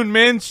Tavares and Nuno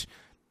Mendes,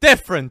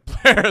 different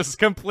players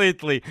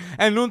completely.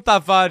 And Nuno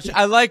Tavares,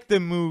 I like the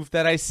move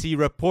that I see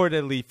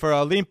reportedly for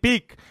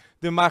Olympique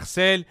de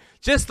Marseille,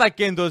 just like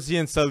Guendouzi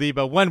and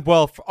Saliba went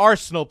well for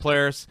Arsenal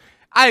players.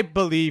 I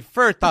believe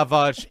for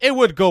Tavares, it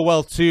would go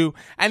well too,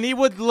 and he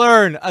would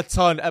learn a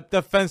ton of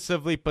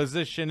defensively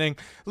positioning.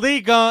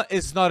 Liga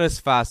is not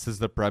as fast as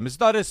the Prem. It's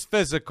not as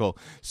physical,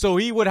 so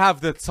he would have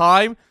the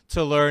time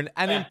to learn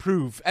and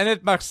improve. And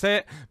at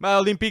Marseille,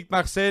 Olympique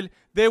Marseille,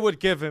 they would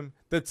give him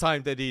the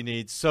time that he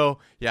needs. So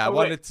yeah, I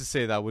wanted to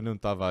say that with Nuno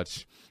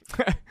Tavares.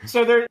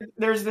 So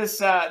there's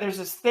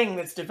this thing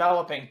that's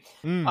developing.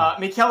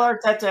 Mikel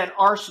Arteta and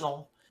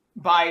Arsenal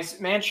buys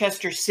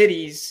Manchester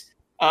City's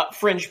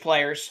fringe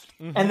players,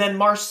 and then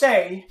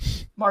Marseille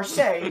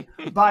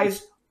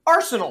buys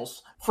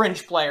Arsenal's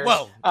fringe players,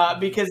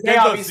 because they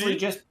obviously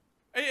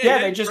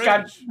they just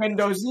got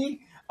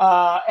Guendouzi,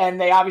 and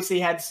they obviously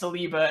had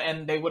Saliba,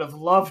 and they would have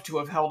loved to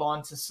have held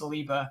on to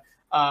Saliba,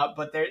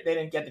 but they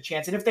didn't get the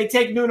chance. And if they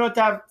take Nuno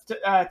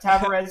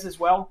Tavares as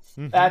well,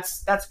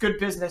 that's good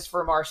business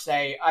for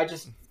Marseille. I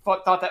just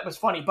thought that was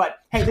funny. But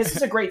hey, this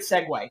is a great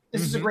segue.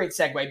 This is a great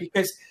segue,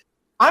 because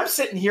I'm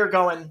sitting here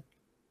going,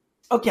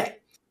 okay,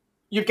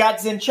 you've got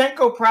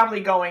Zinchenko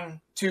probably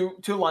going to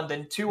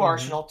London, to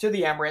Arsenal, to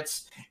the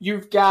Emirates.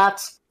 You've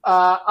got,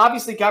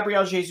 obviously,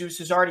 Gabriel Jesus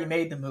has already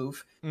made the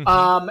move.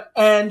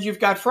 And you've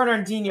got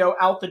Fernandinho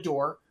out the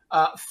door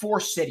for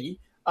City.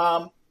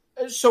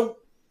 So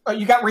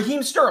you got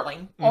Raheem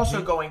Sterling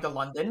also going to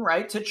London,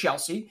 right, to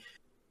Chelsea.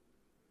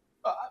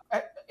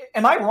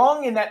 Am I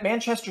wrong in that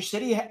Manchester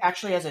City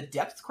actually has a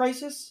depth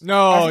crisis?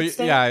 No,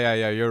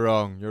 yeah. You're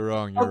wrong. You're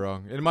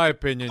wrong. In my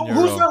opinion, you're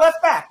wrong. Who's their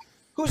left back?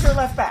 Who's their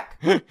left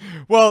back?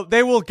 Well,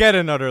 they will get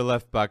another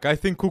left back. I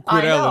think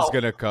Cucurella is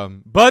gonna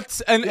come.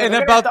 But and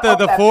about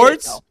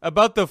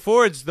the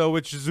forwards, though,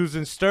 which is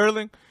Susan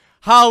Sterling,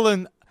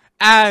 Haaland,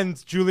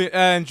 and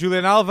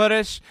Julian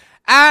Alvarez,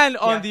 and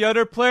on the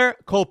other player,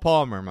 Cole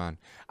Palmer. Man,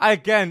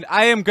 again,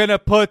 I am gonna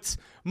put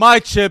my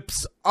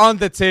chips on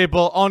the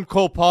table on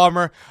Cole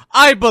Palmer.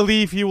 I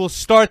believe he will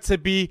start to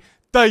be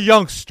the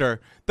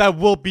youngster that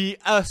will be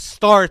a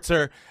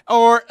starter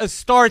or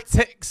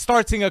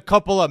starting a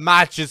couple of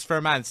matches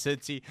for Man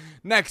City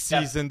next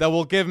season that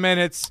will give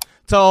minutes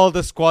to all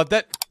the squad.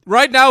 That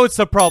right now it's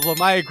a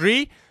problem, I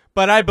agree,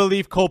 but I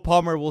believe Cole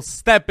Palmer will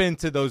step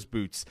into those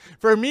boots.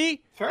 For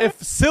me, if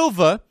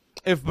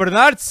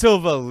Bernard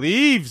Silva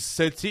leaves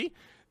City,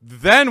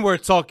 then we're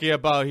talking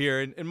about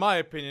here, in my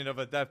opinion, of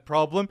a depth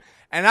problem.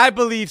 And I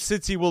believe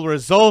City will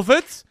resolve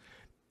it.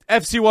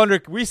 FC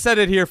Wonderkid, we said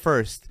it here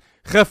first.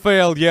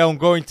 Rafael Leão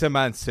going to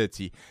Man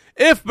City.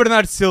 If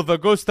Bernardo Silva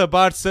goes to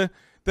Barca,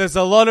 there's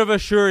a lot of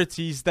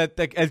assurances that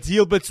a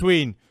deal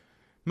between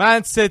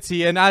Man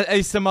City and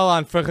AC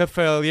Milan for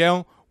Rafael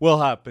Leão will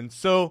happen.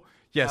 So,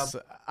 yes,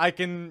 I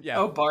can... Yeah.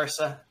 Oh,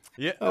 Barca.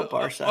 Yeah. Oh,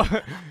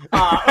 Barca.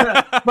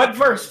 But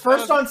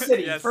first on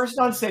City. Yes. First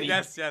on City.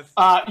 Yes.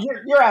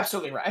 You're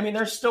absolutely right. I mean,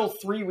 there's still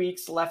 3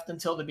 weeks left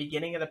until the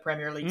beginning of the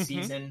Premier League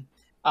season.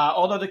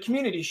 Although the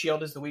Community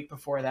Shield is the week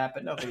before that,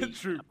 but nobody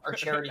or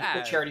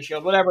the Charity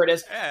Shield, whatever it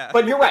is. Yeah.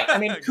 But you're right. I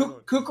mean,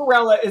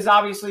 Cucurella is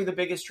obviously the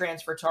biggest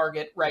transfer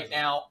target right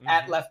now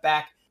at left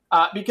back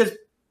because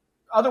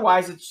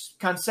otherwise it's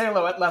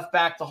Cancelo at left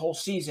back the whole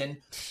season,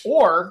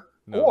 or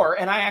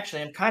and I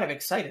actually am kind of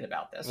excited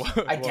about this.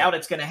 I doubt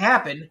it's going to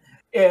happen.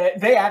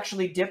 They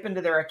actually dip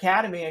into their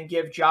academy and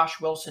give Josh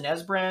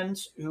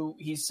Wilson-Esbrand, who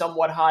he's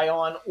somewhat high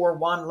on, or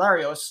Juan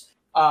Larios,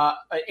 an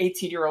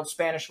 18-year-old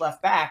Spanish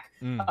left back,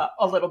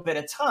 a little bit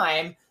of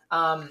time,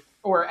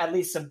 or at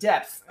least some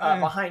depth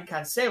behind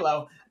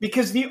Cancelo,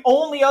 because the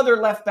only other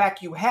left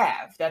back you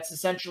have that's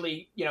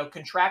essentially,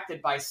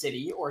 contracted by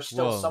City or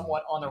still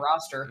somewhat on the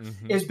roster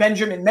is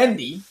Benjamin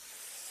Mendy.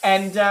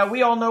 And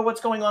we all know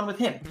what's going on with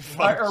him.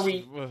 Or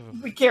we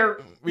care.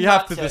 We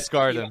have to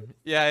discard him.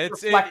 Yeah,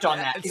 reflect on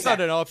that. It's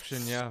not an option.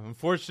 Yeah,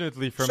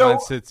 unfortunately for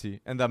Man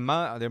City and the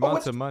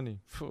amount of money.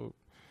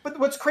 But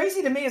what's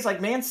crazy to me is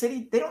like Man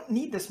City, they don't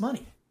need this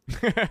money.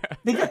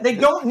 they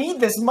don't need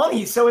this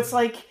money. So it's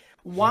like,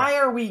 why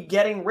are we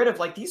getting rid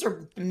of these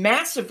are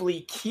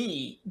massively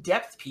key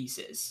depth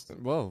pieces?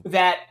 Whoa.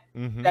 That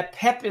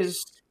Pep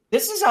is.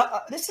 This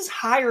is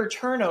higher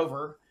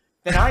turnover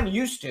than I'm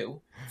used to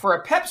for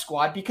a Pep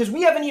squad, because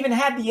we haven't even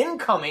had the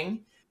incoming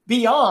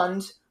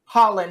beyond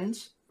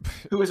Haaland,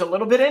 who is a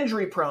little bit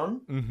injury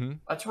prone.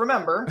 Let's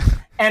remember,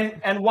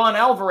 and Juan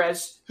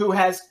Alvarez, who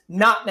has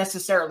not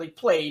necessarily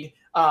played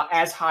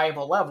as high of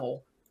a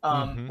level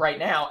right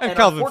now, and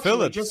Calvin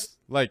Phillips,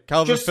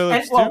 Calvin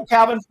Phillips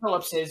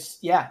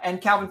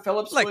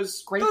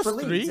was great for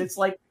Leeds. It's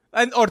like,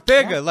 and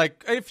Ortega,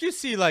 if you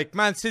see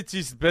Man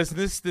City's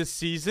business this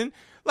season,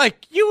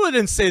 you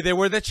wouldn't say they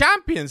were the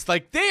champions.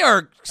 They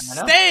are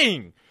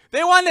staying.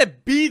 They want to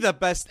be the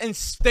best and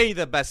stay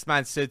the best,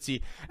 Man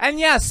City. And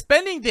yeah,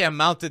 spending the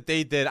amount that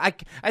they did, I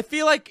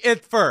feel like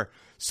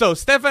so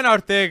Stefan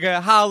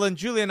Ortega, Haaland,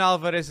 Julian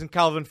Alvarez, and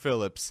Calvin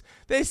Phillips,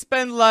 they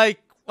spend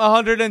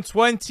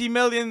 120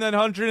 million and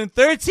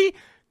 130.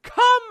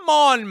 Come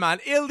on, man.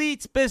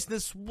 Elite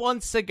business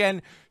once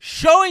again,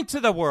 showing to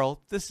the world,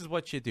 this is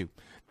what you do.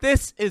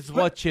 This is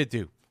what you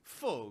do.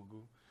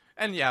 Fogo.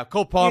 And yeah,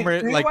 Cole Palmer,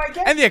 and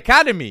the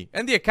academy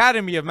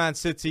of Man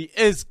City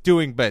is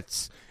doing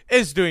bits.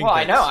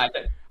 I know.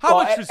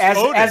 How much is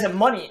Foden? as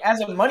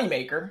a money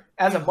maker?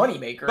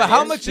 But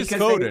how much is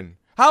Foden?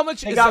 How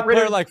much is a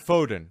player like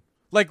Foden?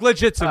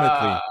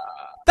 Legitimately,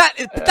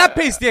 that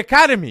pays the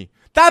academy.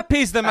 That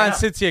pays the Man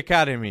City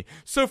academy.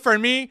 So for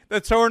me, the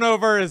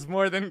turnover is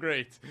more than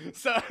great.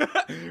 So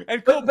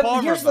and Cole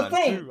Palmer, here's the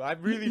thing. Too. I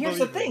really here's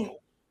the thing.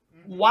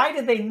 Why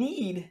do they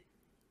need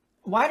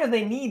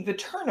the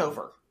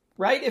turnover?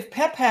 Right? If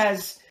Pep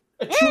has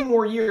 3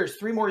 more years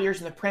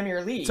in the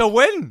Premier League to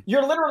win,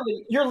 you're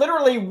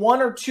literally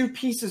 1 or 2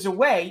 pieces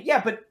away.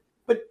 Yeah, but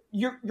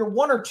you're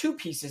 1 or 2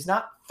 pieces,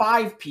 not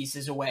 5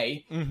 pieces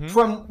away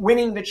from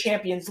winning the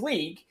Champions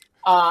League.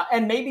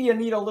 And maybe you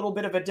need a little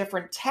bit of a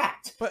different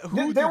tact. But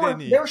who they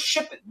need?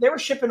 They were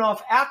shipping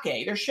off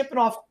Ake. They're shipping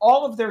off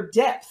all of their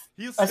depth,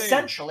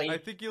 essentially. I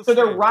think so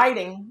they're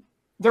riding.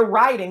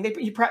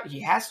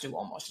 He has to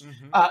almost.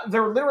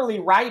 They're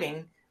literally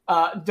riding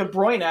De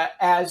Bruyne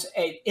as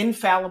an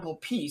infallible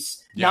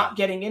piece, not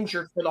getting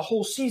injured for the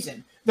whole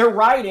season. They're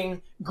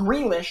riding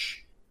Grealish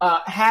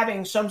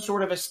having some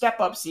sort of a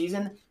step-up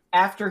season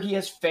after he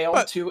has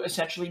failed to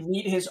essentially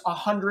meet his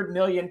 £100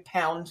 million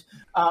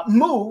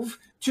move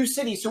to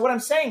City. So what I'm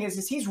saying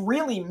is he's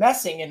really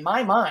messing, in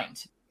my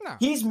mind. No.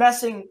 He's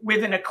messing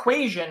with an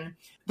equation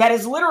that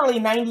is literally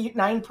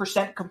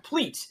 99%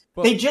 complete.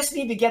 They just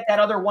need to get that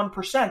other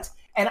 1%.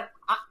 And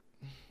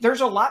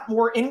there's a lot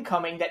more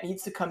incoming that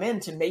needs to come in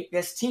to make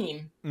this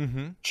team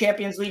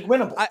Champions League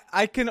winnable.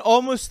 I can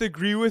almost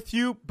agree with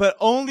you, but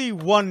only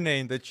one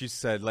name that you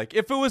said.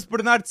 If it was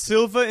Bernard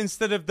Silva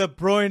instead of De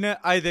Bruyne,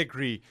 I'd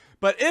agree.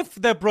 But if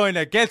De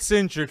Bruyne gets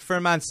injured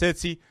for Man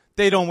City,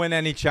 they don't win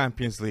any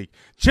Champions League.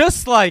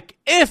 Just like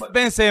if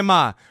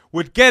Benzema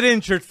would get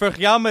injured for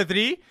Real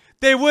Madrid,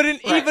 they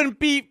wouldn't even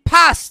be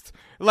past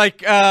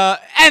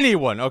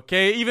anyone,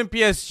 okay? Even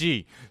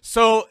PSG.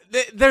 So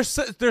there's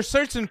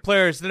certain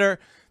players that are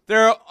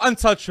they're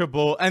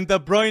untouchable, and De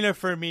Bruyne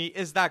for me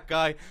is that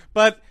guy.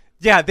 But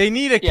yeah, they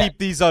need to keep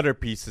these other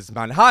pieces,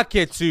 man.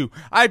 Hake too.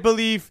 I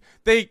believe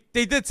they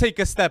did take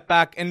a step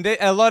back, and there's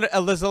a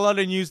lot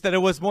of news that it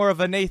was more of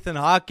a Nathan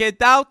Hake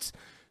doubt.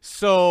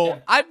 So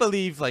I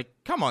believe,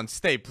 come on,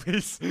 stay,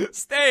 please,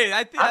 stay.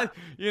 I think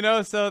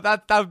so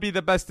that would be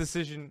the best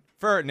decision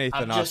for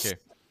Nathan Hake,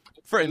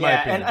 in my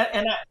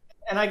opinion.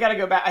 and I got to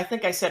go back. I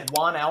think I said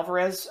Juan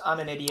Alvarez. I'm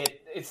an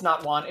idiot. It's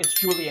not Juan. It's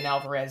Julian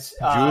Alvarez.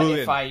 Julian.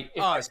 If I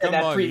said come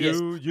that on.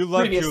 previously, You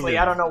love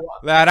Julian. I don't know why.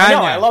 La I know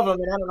Araña. I love him,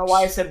 and I don't know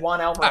why I said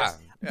Juan Alvarez.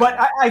 Yeah. But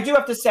I do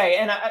have to say,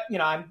 and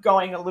I'm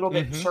going a little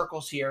bit in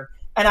circles here,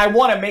 and I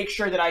want to make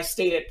sure that I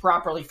state it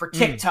properly for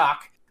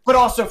TikTok, but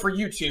also for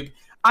YouTube.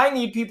 I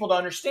need people to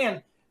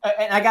understand,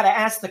 and I got to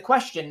ask the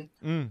question: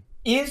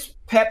 is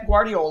Pep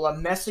Guardiola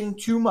messing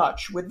too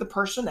much with the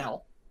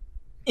personnel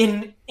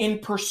in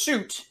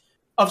pursuit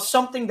of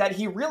something that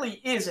he really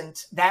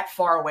isn't that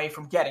far away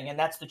from getting, and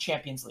that's the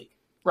Champions League,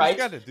 right? He's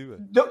got to do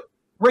it.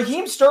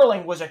 Raheem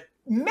Sterling was a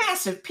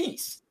massive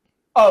piece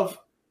of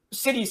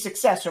City's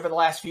success over the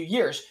last few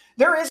years.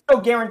 There is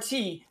no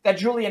guarantee that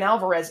Julian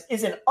Alvarez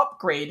is an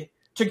upgrade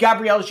to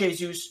Gabriel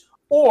Jesus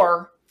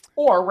or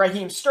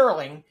Raheem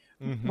Sterling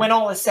when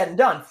all is said and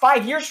done.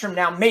 5 years from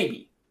now,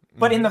 maybe.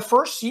 But in the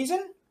first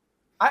season,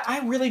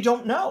 I really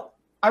don't know.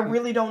 I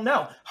really don't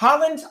know.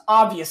 Haaland,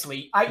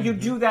 obviously, you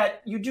do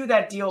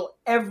that deal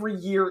every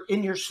year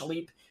in your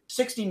sleep.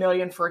 60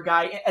 million for a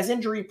guy as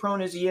injury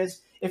prone as he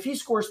is. If he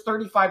scores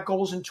 35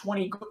 goals in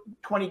 20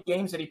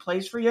 games that he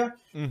plays for you,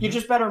 you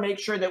just better make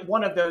sure that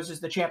one of those is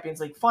the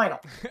Champions League final.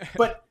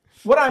 But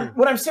what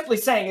I'm simply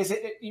saying is,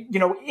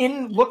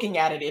 in looking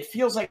at it, it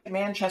feels like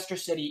Manchester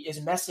City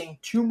is messing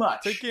too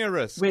much Taking a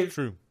risk with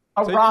True.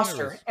 a Taking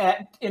roster a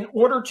risk. in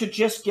order to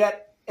just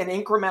get an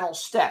incremental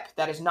step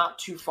that is not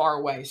too far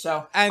away.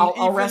 So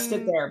I'll rest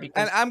it there. Because,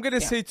 and I'm going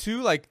to say,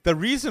 too, like, the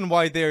reason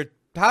why they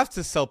have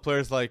to sell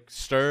players like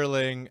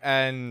Sterling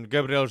and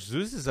Gabriel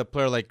Jesus is a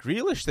player like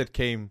Grealish that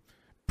came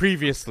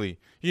previously.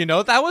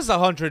 That was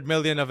 100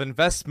 million of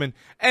investment,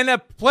 and a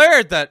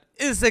player that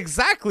is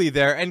exactly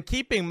there. And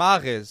keeping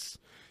Mahrez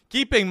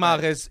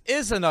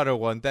is another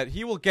one that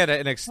he will get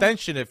an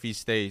extension if he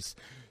stays.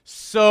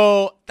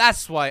 So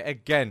that's why,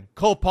 again,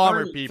 Cole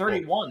Palmer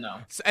 31 though.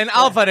 And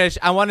Alvarez,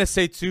 I want to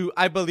say too,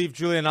 I believe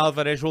Julian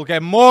Alvarez will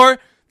get more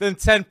than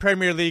 10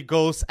 Premier League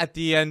goals at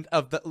the end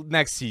of the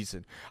next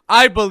season.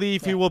 I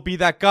believe he will be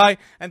that guy,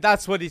 and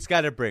that's what he's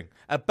got to bring.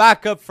 A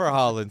backup for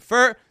Haaland,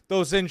 for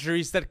those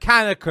injuries that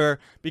can occur,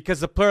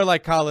 because a player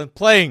like Haaland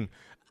playing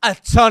a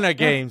ton of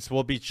games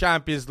will be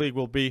Champions League,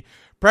 will be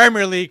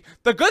Premier League.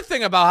 The good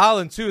thing about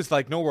Haaland too is,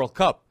 like, no World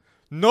Cup.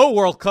 No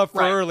World Cup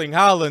for Erling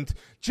Haaland,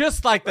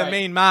 just like the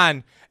main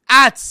man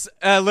at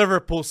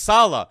Liverpool,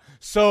 Salah.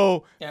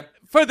 So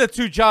for the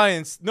two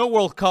giants, no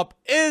World Cup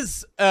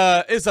is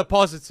a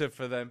positive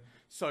for them.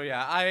 So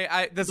yeah,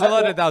 I there's a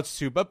lot of doubts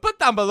too. But put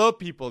down below,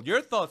 people, your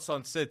thoughts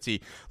on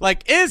City.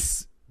 Like,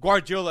 is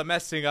Guardiola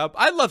messing up?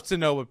 I'd love to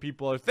know what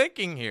people are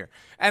thinking here.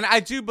 And I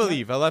do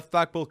believe a left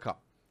back will come.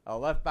 A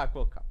left back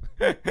will come.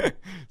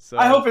 So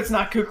I hope it's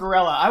not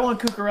Cucurella. I want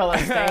Cucurella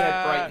staying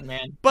at Brighton,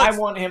 man. I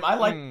want him. I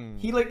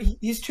like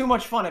he's too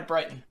much fun at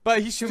Brighton.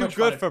 But he's too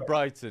good for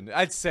Brighton,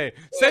 I'd say.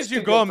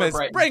 Sergio Gomez,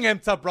 bring him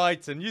to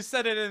Brighton. You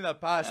said it in the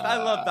past. I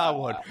love that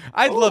one.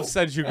 I'd love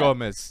Sergio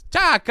Gomez.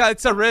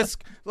 It's a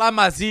risk. La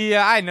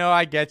Masia, I know,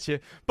 I get you.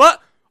 But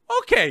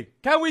okay,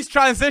 can we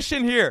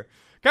transition here?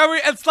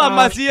 It's La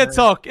Masia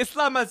talk. It's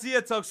La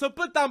Masia talk. So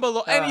put down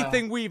below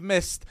anything we've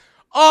missed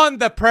on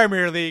the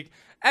Premier League.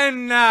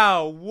 And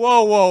now,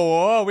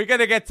 whoa, we're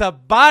going to get to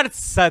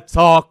Barca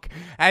talk.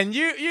 And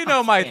you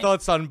know my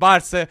thoughts on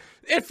Barca.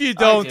 If you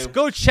don't,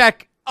 go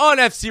check on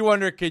FC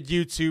Wonderkid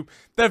YouTube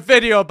the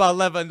video about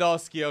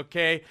Lewandowski,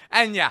 okay?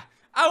 And yeah,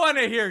 I want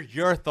to hear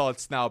your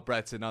thoughts now,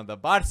 Breton, on the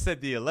Barca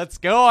deal. Let's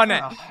go on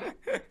it.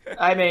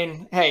 I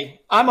mean, hey,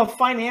 I'm a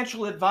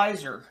financial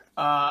advisor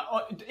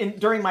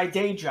during my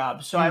day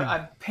job. So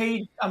I'm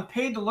paid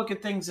to look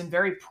at things in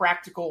very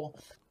practical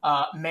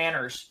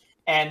manners.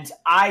 And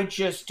I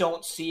just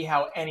don't see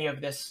how any of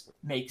this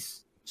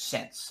makes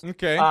sense.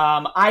 Okay.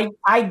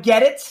 I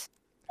get it.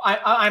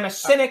 I'm a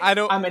cynic.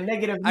 I'm a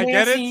negative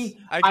Nancy.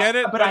 I get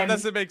it, but it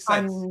doesn't make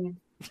sense.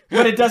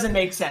 But it doesn't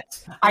make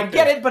sense. I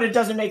get it, but it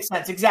doesn't make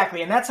sense.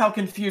 Exactly. And that's how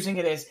confusing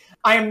it is.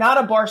 I am not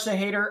a Barca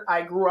hater.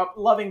 I grew up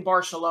loving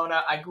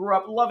Barcelona. I grew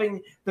up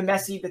loving the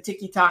Messi, the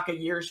tiki-taka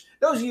years.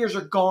 Those years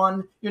are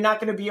gone. You're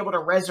not going to be able to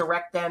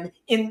resurrect them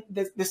in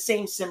the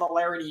same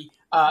similarity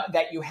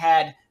that you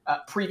had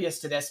previous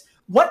to this.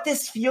 What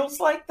this feels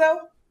like,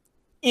 though,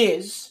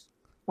 is,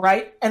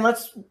 right, and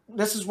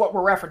this is what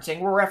we're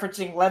referencing. We're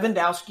referencing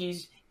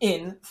Lewandowski's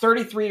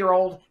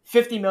 33-year-old,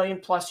 50 million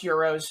plus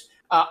euros,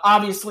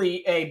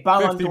 obviously a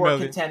Ballon d'Or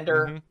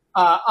contender,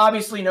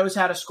 obviously knows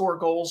how to score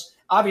goals,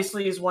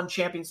 obviously has won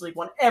Champions League,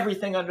 won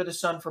everything under the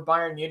sun for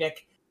Bayern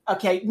Munich.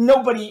 Okay,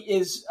 nobody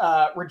is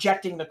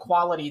rejecting the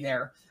quality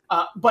there,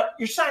 but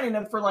you're signing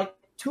them for like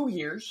 2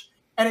 years.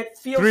 And it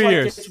feels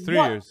it's 3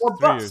 years. Or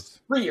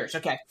bust. 3 years,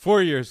 okay.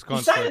 4 years.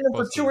 You signed them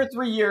for 2 or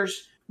 3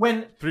 years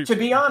when, to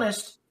be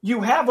honest, you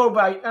have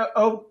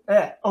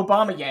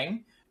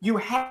Aubameyang. You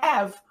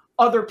have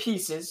other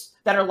pieces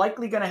that are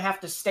likely going to have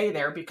to stay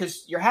there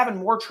because you're having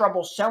more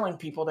trouble selling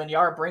people than you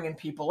are bringing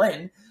people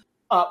in,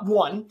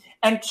 one.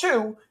 And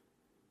two,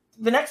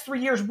 the next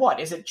 3 years, what?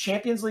 Is it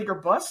Champions League or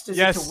bust? Is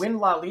it to win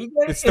La Liga?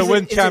 It's to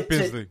win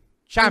Champions League.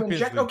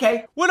 Champions League.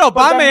 Okay. Would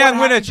Aubameyang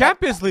win a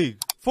Champions League?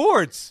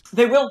 Forwards.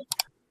 They will.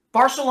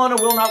 Barcelona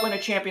will not win a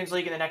Champions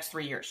League in the next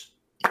 3 years.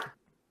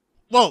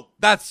 Well,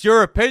 that's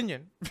your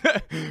opinion. So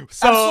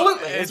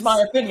Absolutely, it's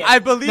my opinion. I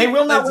believe they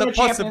will not there's win a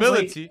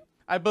possibility.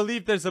 I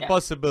believe there's a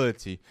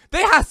possibility.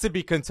 They has to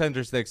be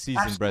contenders next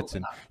season,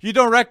 Breton. You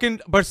don't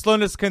reckon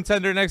Barcelona's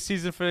contender next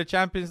season for the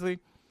Champions League?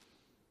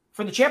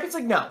 For the Champions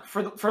League, no.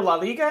 For La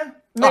Liga,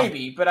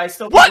 maybe. But I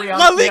still think what?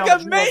 La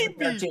Liga,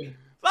 maybe.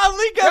 La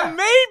Liga,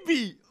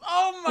 maybe.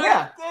 Oh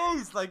my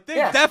days! Like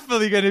they're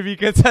definitely going to be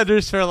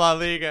contenders for La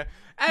Liga.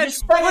 And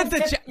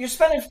you're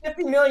spending $50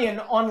 million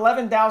on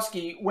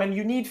Lewandowski when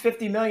you need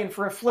 $50 million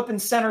for a flipping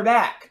center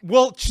back.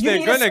 Well,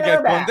 they're going to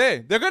get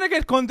Condé. They're going to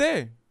get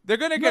Condé. They're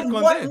going to get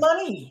Condé. What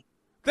money?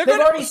 They've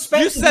already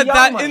spent. You said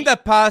that money in the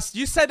past.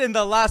 You said in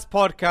the last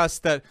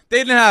podcast that they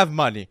didn't have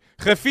money.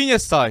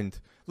 Rafinha signed.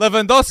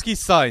 Lewandowski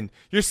signed.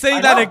 You're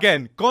saying that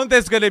again.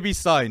 Condé's going to be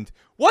signed.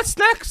 What's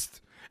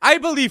next? I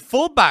believe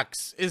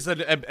fullbacks is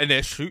an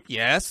issue,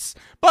 yes.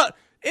 But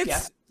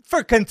it's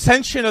for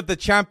contention of the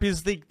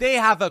Champions League. They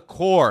have a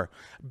core.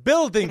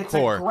 Building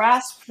core. It's a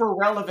grasp for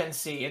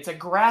relevancy. It's a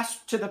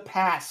grasp to the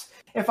past.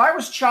 If I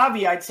was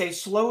Xavi, I'd say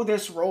slow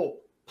this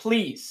roll.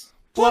 Please.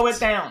 Slow it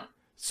down.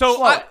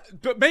 So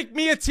make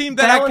me a team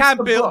that I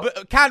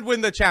can't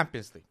win the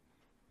Champions League.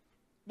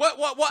 What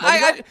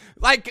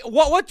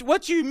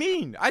do you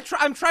mean?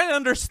 I'm trying to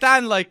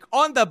understand, like,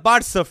 on the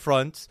Barca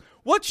front,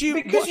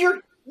 because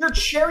you're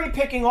cherry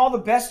picking all the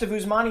best of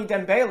Ousmane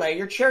Dembele.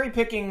 You're cherry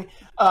picking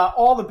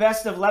all the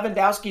best of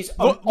Lewandowski's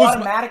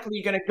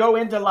automatically going to go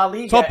into La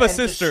Liga and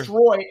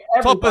destroy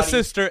everybody. Top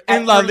assister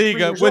in La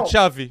Liga with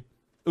Xavi.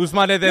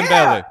 Ousmane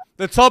Dembele.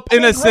 The top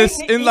in assists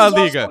in La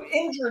Liga.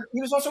 He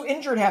was also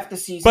injured half the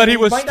season. But he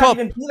was might top.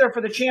 not even be there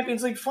for the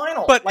Champions League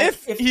final. But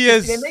if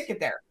they make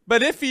it there.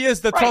 But if he is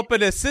the top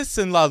in assists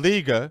in La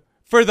Liga,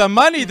 for the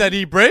money that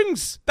he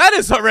brings, that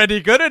is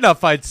already good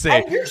enough, I'd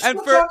say. And you're still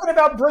talking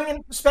about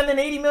spending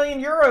 80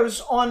 million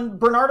euros on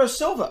Bernardo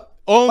Silva.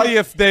 Only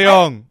if De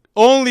Jong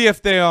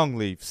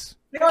leaves.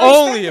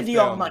 Only if De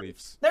Jong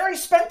leaves. They already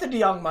spent the De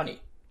Jong money.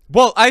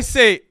 Well, I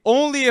say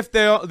only if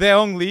De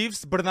Jong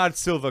leaves, Bernardo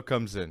Silva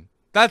comes in.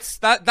 That's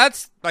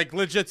like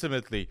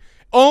legitimately.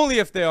 Only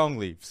if De Jong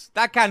leaves.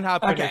 That can't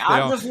happen if De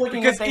Jong.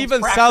 Because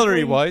even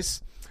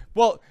salary-wise,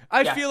 well,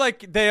 I feel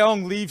like De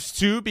Jong leaves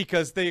too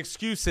because the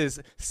excuse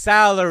is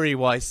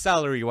salary-wise.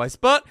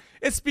 But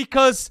it's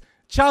because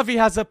Xavi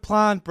has a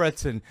plan,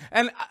 Breton.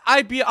 And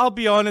I'll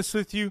be honest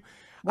with you.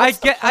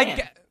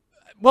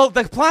 Well,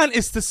 the plan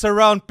is to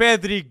surround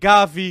Pedri,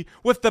 Gavi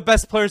with the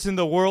best players in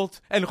the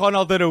world and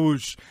Ronaldo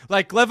Araújo.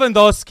 Like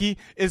Lewandowski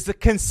is the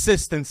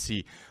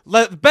consistency.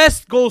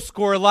 Best goal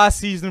scorer last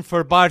season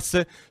for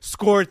Barca,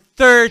 scored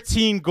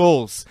 13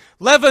 goals.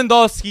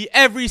 Lewandowski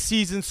every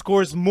season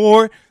scores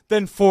more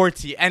than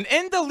 40. And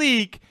in the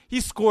league,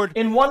 he scored...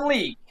 In one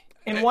league.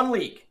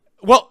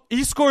 Well,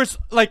 he scores,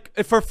 like,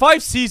 for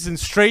 5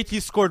 seasons straight, he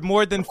scored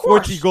more than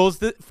 40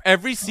 goals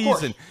every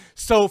season.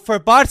 So for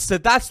Barca,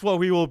 that's what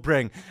we will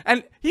bring.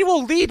 And he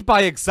will lead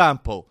by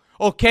example,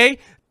 okay?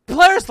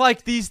 Players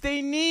like these,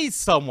 they need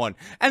someone.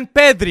 And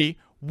Pedri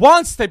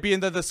wants to be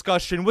in the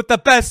discussion with the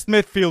best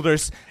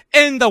midfielders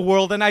in the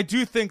world. And I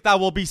do think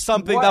that will be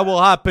something that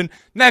will happen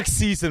next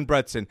season,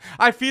 Breton.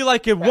 I feel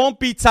like it won't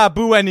be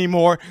taboo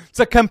anymore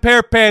to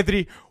compare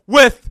Pedri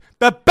with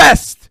the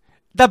best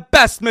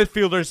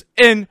midfielders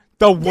in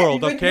the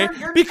world, okay?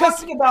 You're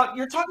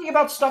talking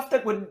about stuff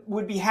that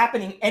would be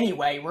happening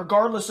anyway,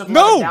 regardless of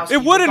Lewandowski.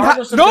 It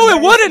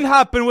wouldn't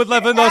happen with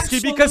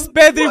Lewandowski because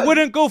Pedri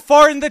wouldn't go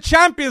far in the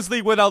Champions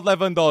League without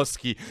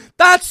Lewandowski.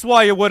 That's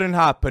why it wouldn't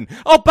happen.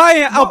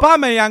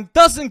 Aubameyang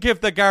doesn't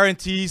give the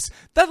guarantees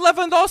that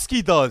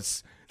Lewandowski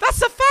does.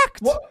 That's a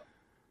fact.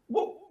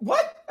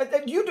 What?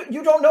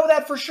 You don't know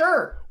that for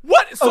sure.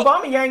 What?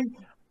 Aubameyang,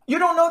 you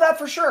don't know that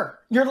for sure.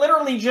 You're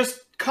literally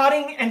just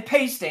cutting and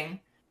pasting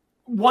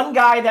one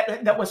guy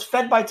that was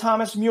fed by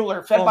Thomas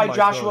Mueller, fed by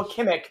Joshua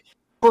Kimmich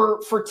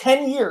for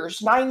 9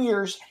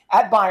 years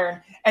at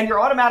Bayern, and you're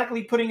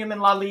automatically putting him in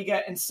La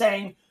Liga and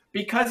saying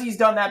because he's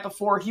done that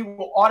before, he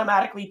will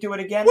automatically do it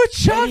again. With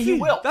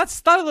Xavi, that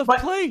style of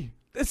play,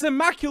 it's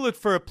immaculate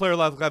for a player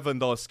like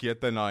Lewandowski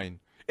at the 9.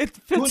 It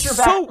fits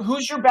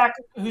Who's your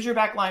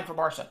back line for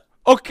Barca?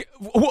 Okay,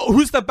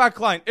 who's the back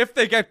line? If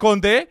they get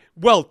Condé,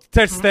 well,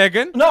 Ter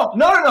Stegen. No.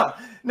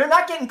 They're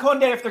not getting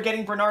Condé if they're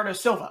getting Bernardo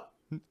Silva.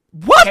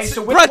 What? Okay,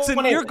 so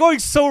Breton, you're going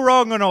so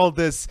wrong on all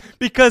this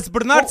because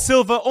Bernardo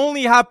Silva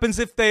only happens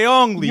if De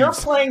Jong leaves. You're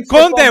playing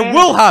Condé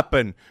will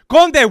happen.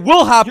 Condé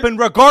will happen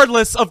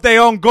regardless of De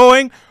Jong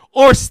going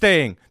or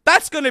staying.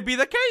 That's going to be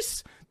the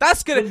case.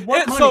 That's going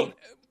to...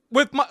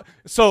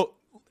 So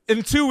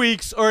in 2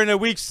 weeks or in a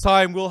week's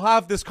time, we'll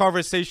have this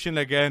conversation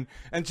again.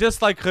 And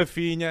just like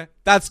Rafinha,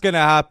 that's going to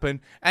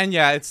happen. And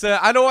yeah, it's...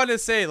 I don't want to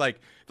say like...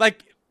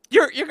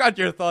 You got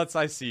your thoughts,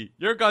 I see.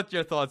 So.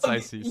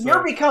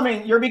 You're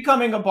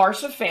becoming a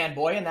Barca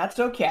fanboy, and that's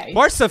okay.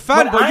 Barca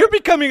fanboy? You're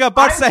becoming a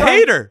Barca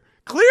hater.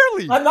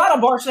 Clearly. I'm not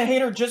a Barca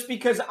hater just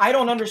because I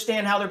don't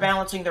understand how they're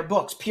balancing their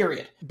books,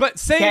 period. But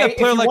saying a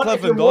player like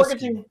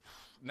Lewandowski...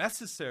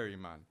 Necessary,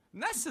 man.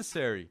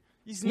 Necessary.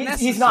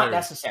 He's not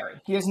necessary.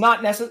 He is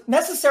not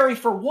necessary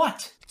for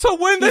what? To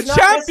win the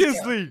Champions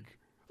League.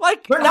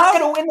 Like, we're not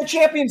going to win the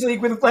Champions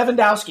League with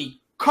Lewandowski.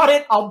 Cut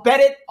it. I'll bet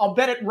it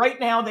right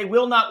now. They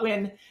will not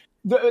win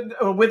with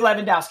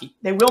Lewandowski.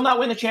 They will not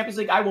win the Champions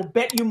League. I will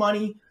bet you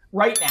money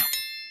right now.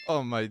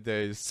 Oh my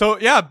days. So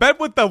yeah, bet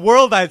with the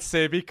world, I'd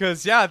say,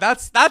 because yeah,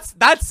 that's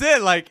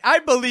it. Like, I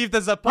believe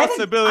there's a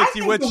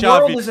possibility with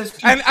Xavi.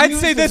 And I'd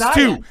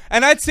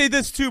say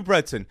this too.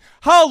 Breton.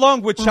 How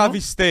long would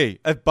Xavi stay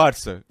at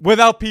Barca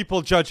without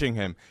people judging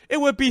him?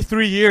 It would be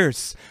 3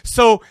 years.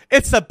 So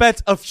it's a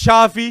bet of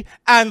Xavi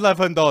and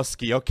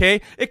Lewandowski,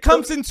 okay? It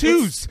comes in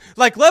twos.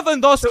 Like,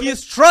 Lewandowski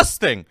is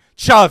trusting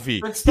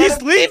Xavi.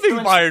 He's leaving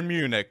Bayern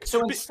Munich.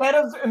 So instead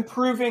of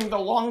improving the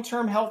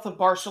long-term health of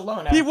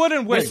Barcelona, he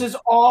wouldn't win.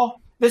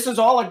 This is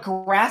all a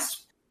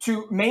grasp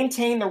to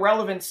maintain the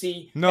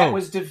relevancy that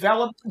was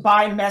developed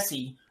by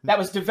Messi, that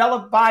was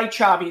developed by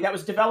Xavi, that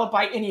was developed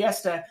by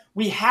Iniesta.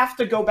 We have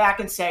to go back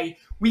and say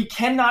we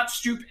cannot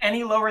stoop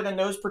any lower than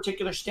those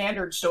particular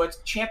standards. So it's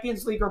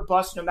Champions League or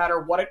bust, no matter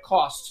what it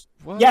costs.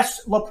 What?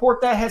 Yes,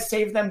 Laporta has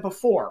saved them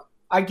before.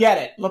 I get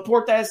it.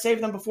 Laporta has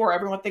saved them before.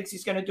 Everyone thinks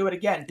he's going to do it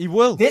again. He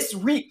will. This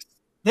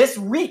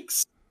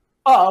reeks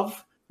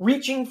of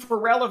reaching for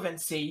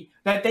relevancy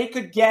that they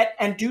could get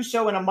and do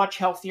so in a much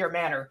healthier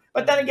manner.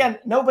 But then again,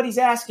 nobody's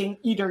asking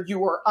either you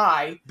or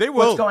I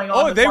what's going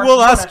on. Oh, they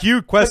will ask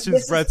you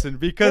questions, Breton,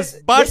 because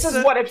this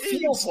is what it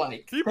feels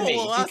like to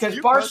me. Because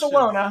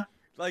Barcelona,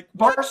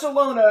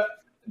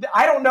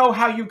 I don't know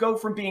how you go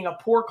from being a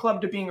poor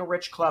club to being a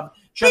rich club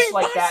just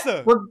like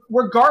that,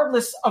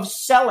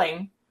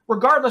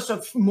 regardless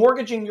of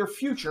mortgaging your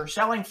future,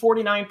 selling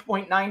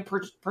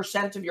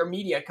 49.9% of your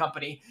media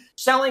company,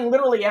 selling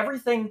literally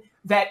everything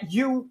that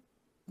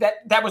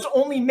was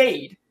only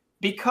made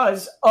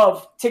because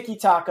of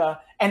tiki-taka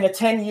and the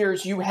 10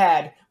 years you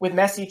had with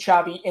Messi,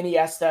 Xavi,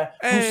 Iniesta,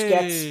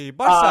 Busquets,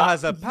 Barca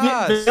has a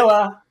past.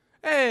 Villa.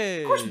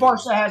 Of course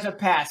Barca has a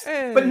past,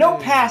 but no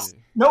past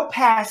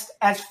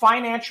as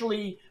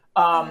financially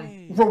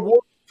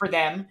rewarding for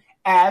them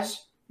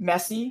as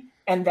Messi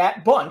and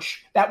that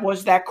bunch, that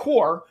was that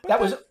core, that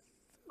was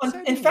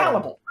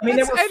infallible. I mean,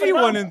 that's they were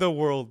anyone phenomenal. in the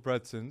world,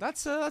 Breton.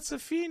 That's a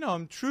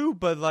phenom, true,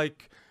 but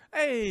like,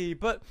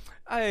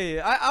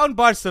 on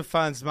Barca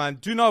fans, man,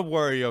 do not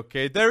worry,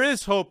 okay? There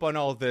is hope on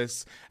all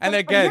this. And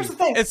again, here's the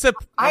thing.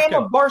 I am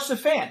a Barca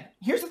fan.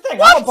 Here's the thing.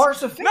 What? I'm a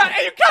Barca fan. No,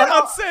 you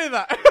cannot say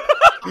that.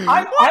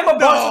 I'm a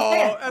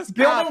Barca fan.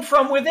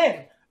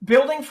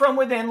 Building from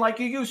within like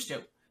you used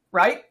to.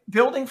 Right?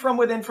 Building from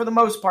within for the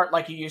most part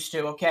like you used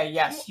to. Okay,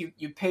 yes,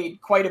 you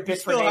paid quite a bit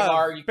for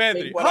Neymar. You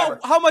paid whatever.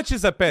 How much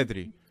is a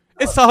Pedri?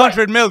 It's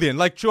 100 million,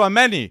 like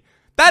Tchouameni.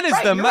 That is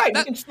the right.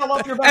 You can sell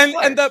up your best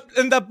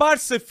and the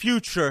Barca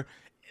future.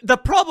 The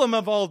problem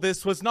of all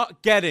this was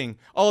not getting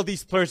all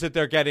these players that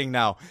they're getting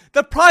now.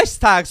 The price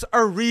tags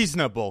are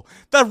reasonable.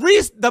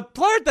 The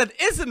player that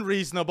isn't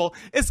reasonable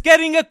is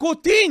getting a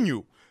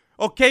Coutinho.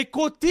 Okay,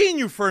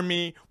 Coutinho for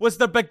me was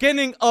the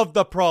beginning of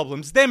the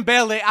problems.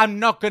 Dembele, I'm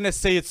not going to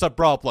say it's a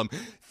problem.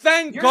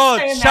 Thank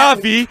God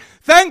Xavi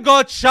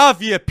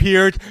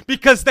appeared,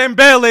 because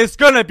Dembele is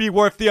going to be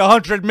worth the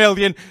 100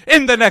 million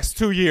in the next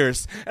 2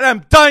 years. And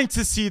I'm dying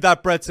to see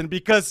that, Breton,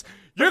 because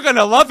you're going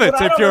to love it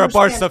if you're a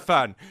Barca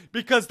fan.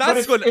 Because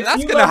that's going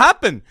to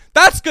happen.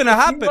 That's going to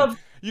happen.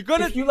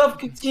 If you love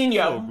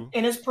Coutinho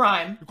in his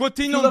prime,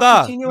 Coutinho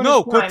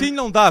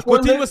não dá.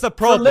 Coutinho was the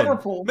problem. For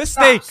Liverpool,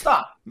 Mistake.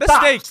 Stop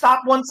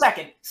 1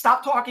 second.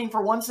 Stop talking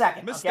for 1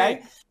 second.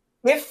 Mistake.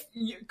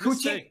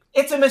 Okay.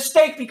 It's a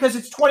mistake because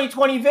it's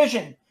 2020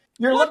 vision.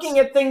 You're looking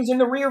at things in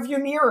the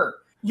rearview mirror.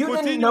 You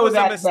didn't know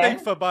that was then. a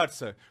mistake for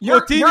Barca.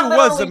 Coutinho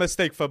was a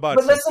mistake for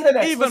Barca. But listen to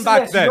this. Even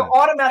back then.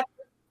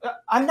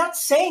 I'm not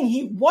saying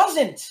he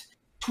wasn't.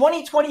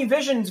 2020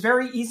 vision is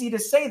very easy to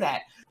say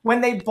that. When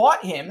they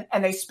bought him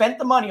and they spent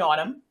the money on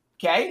him,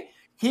 okay,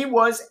 he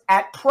was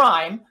at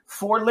prime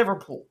for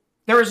Liverpool.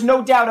 There is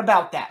no doubt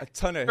about that. A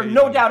ton of There's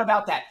no doubt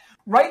about that.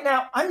 Right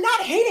now, I'm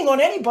not hating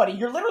on anybody.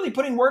 You're literally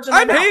putting words in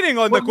my mouth. I'm hating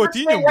on the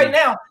Coutinho. Right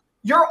now,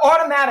 you're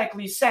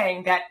automatically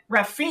saying that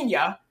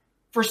Rafinha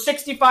for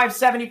 65,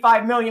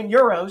 75 million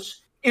euros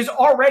is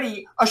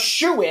already a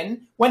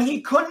shoo-in when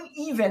he couldn't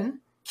even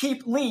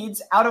keep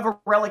Leeds out of a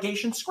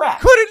relegation scrap.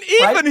 Couldn't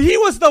even. Right? He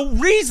was the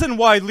reason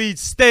why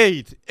Leeds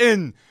stayed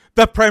in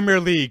the Premier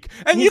League.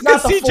 And you can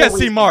see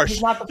Jesse Marsh.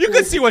 You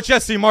can see what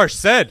Jesse Marsh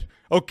said.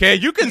 Okay,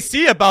 you can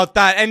see about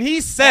that, and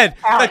he said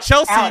that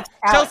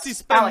Chelsea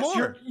spent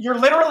more. You're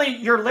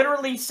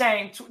literally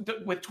saying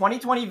with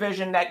 2020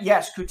 vision that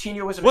yes,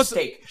 Coutinho was a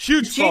mistake.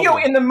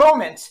 Coutinho in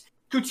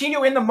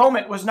the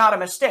moment was not a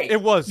mistake.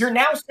 It was. You're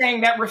now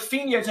saying that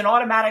Rafinha is an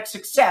automatic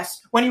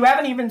success when you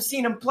haven't even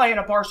seen him play in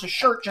a Barca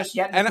shirt just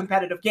yet in a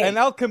competitive game. And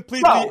I'll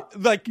completely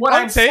what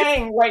I'm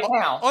saying right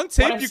now. On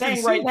tape, what I'm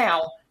saying right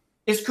now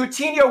is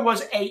Coutinho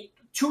was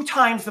 2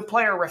 times the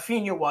player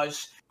Rafinha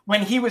was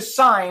when he was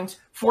signed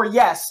for,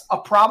 yes, a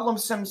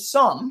worrisome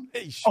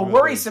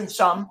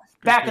sum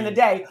back in the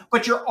day,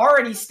 but you're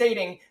already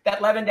stating that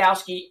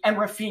Lewandowski and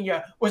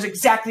Rafinha was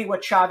exactly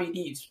what Xavi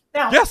needs.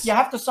 Now, you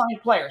have to sign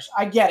players.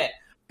 I get it.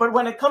 But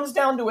when it comes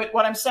down to it,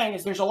 what I'm saying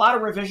is there's a lot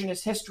of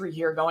revisionist history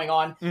here going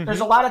on. Mm-hmm. There's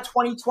a lot of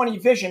 2020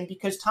 vision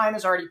because time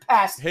has already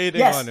passed.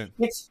 Hating on it.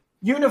 It's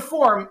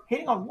uniform.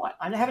 Hating on what?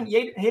 I haven't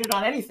hated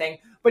on anything.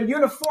 But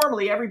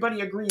uniformly,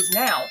 everybody agrees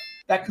now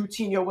that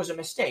Coutinho was a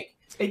mistake.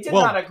 They did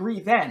not agree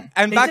then.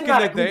 And they back in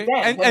the day,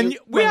 and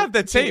we have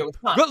the tape.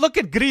 Look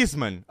at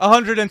Griezmann,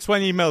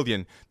 120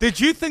 million. Did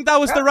you think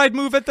that was the right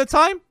move at the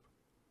time?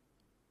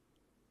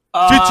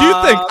 Did you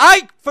think?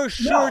 I for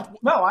sure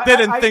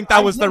didn't think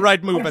that was the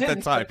right move at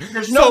the time.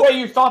 There's no way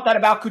you thought that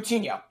about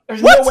Coutinho.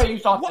 There's no way you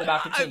thought that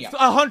about Coutinho.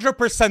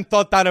 100%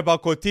 thought that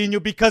about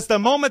Coutinho because the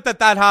moment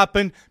that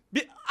happened,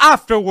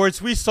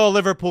 afterwards we saw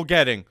Liverpool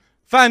getting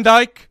Van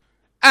Dijk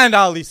and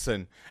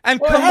Alisson.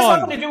 And it has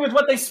nothing to do with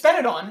what they spent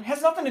it on. It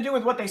has nothing to do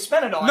with what they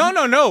spent it on.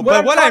 No.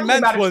 But what I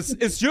meant was,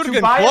 it's Jurgen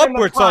Klopp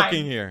we're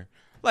talking here.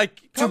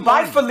 Like, to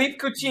buy Philippe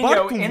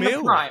Coutinho in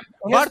the prime,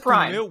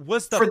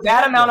 for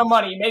that amount of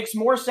money makes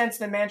more sense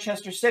than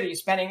Manchester City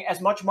spending as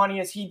much money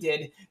as he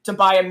did to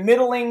buy a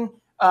middling,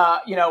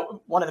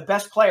 one of the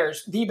best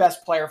players, the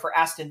best player for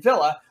Aston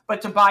Villa, but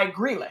to buy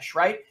Grealish,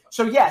 right?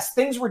 So yes,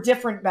 things were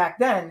different back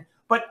then,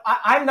 but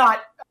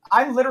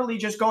I'm literally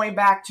just going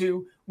back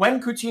to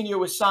when Coutinho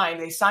was signed.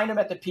 They signed him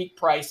at the peak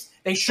price.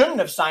 They shouldn't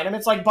have signed him.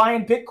 It's like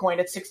buying Bitcoin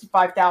at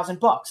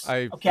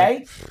 $65,000.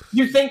 Okay,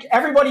 you think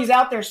everybody's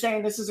out there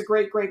saying this is a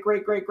great thing,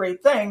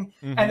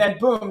 mm-hmm. and then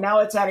boom, now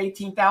it's at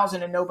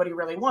 18,000 and nobody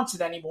really wants it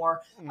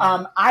anymore.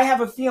 Mm-hmm. I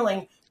have a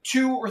feeling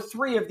 2 or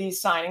 3 of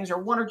these signings, or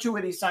 1 or 2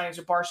 of these signings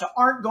of Barca,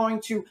 aren't going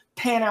to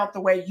pan out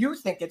the way you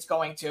think it's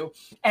going to,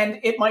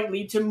 and it might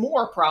lead to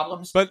more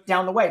problems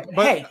down the way.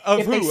 But hey,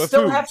 if they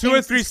still have 2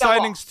 or 3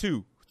 signings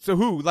too. So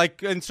who?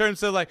 Like, in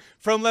terms of, like,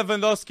 from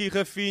Lewandowski,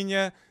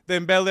 Rafinha,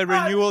 Dembele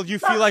renewal, you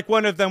feel like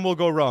one of them will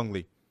go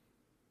wrongly?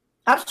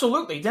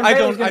 Absolutely.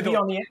 Dembele's going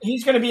to be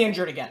he's going to be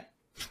injured again.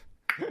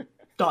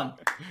 Done.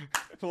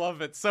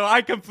 Love it. So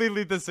I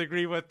completely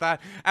disagree with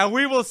that. And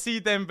we will see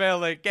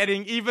Dembele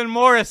getting even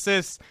more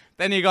assists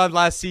than he got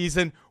last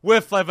season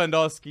with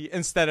Lewandowski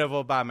instead of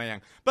Aubameyang.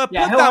 But put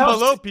down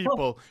below,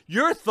 people,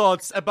 your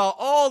thoughts about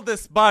all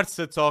this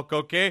Barca talk,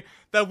 okay?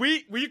 That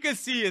we can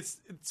see it's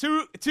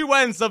two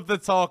ends of the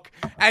talk.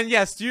 And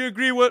yes, do you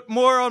agree with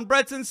more on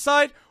Breton's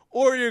side,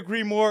 or you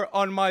agree more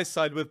on my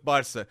side with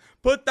Barca?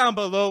 Put down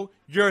below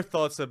your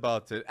thoughts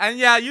about it. And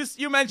yeah,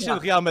 you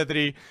mentioned Real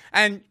Madrid,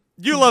 and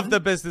you love the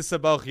business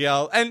about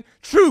Real. And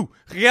true,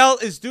 Real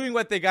is doing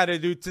what they got to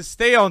do to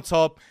stay on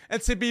top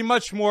and to be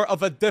much more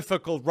of a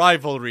difficult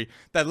rivalry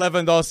that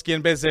Lewandowski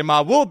and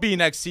Benzema will be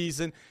next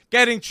season,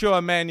 getting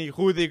Tchouaméni,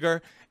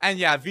 Rudiger, and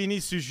yeah,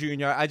 Vinicius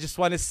Jr. I just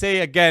want to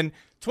say again,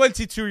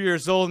 22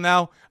 years old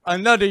now,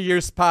 another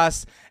year's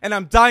passed, and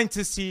I'm dying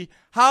to see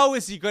how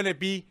is he going to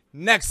be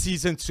next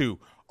season too.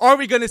 Are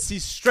we going to see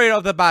straight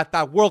off the bat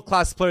that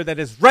world-class player that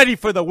is ready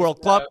for the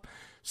World Cup?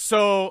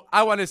 So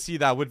I want to see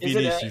that with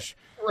Vinicius.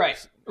 Right.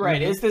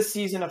 Mm-hmm. Is this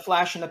season a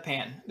flash in the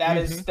pan? That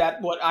is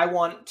what I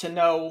want to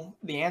know.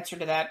 The answer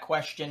to that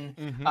question.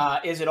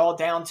 Mm-hmm. Is it all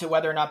down to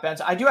whether or not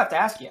Benzema? I do have to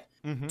ask you.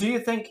 Mm-hmm. Do you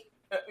think,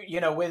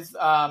 with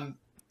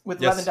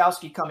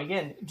Lewandowski coming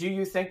in, do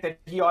you think that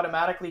he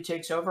automatically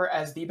takes over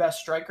as the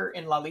best striker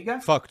in La Liga?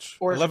 Fucked.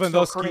 Or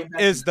Lewandowski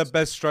is the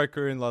best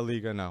striker in La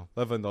Liga now.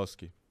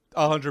 Lewandowski.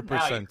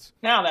 100%.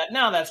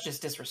 Now that's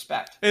just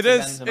disrespect. It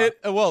is.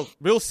 Well,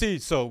 we'll see.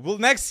 So,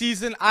 next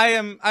season,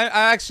 I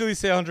actually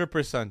say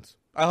 100%.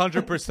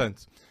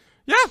 100%.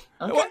 Yeah.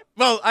 Okay.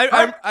 Well,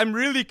 I'm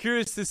really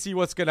curious to see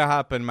what's gonna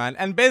happen, man.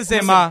 And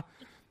Benzema.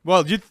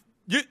 Well, you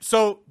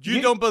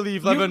don't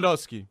believe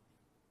Lewandowski?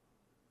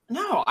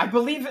 No, I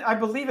believe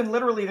in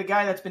literally the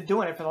guy that's been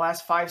doing it for the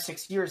last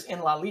 5-6 years in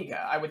La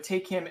Liga. I would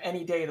take him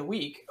any day of the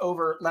week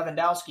over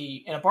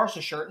Lewandowski in a Barca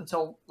shirt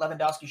until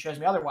Lewandowski shows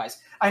me otherwise.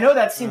 I know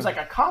that seems like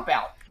a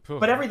cop-out,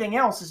 but everything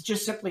else is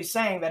just simply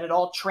saying that it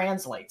all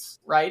translates,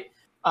 right?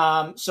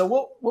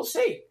 So we'll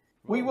see.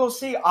 We will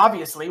see.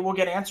 Obviously, we'll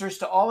get answers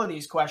to all of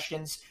these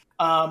questions.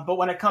 But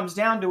when it comes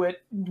down to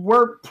it,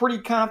 we're pretty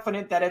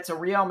confident that it's a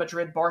Real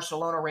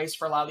Madrid-Barcelona race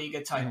for La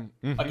Liga title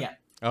again.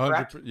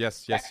 100%.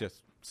 Yes.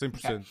 Same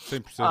percent.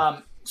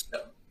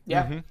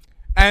 Yeah. Mm-hmm.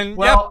 And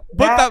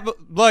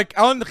like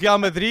on Real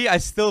Madrid, I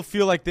still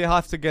feel like they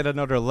have to get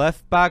another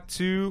left back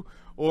too,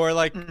 or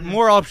like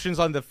more options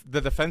on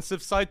the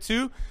defensive side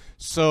too.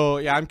 So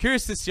yeah, I'm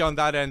curious to see on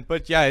that end.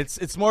 But yeah,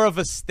 it's more of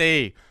a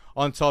stay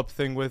on top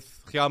thing with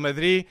Real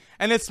Madrid,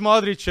 and it's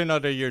Modric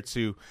another year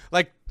too.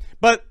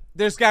 But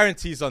there's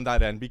guarantees on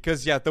that end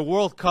because the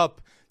World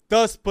Cup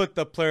does put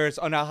the players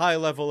on a high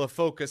level of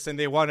focus, and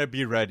they want to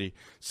be ready.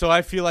 So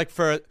I feel like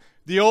for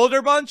the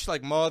older bunch,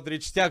 like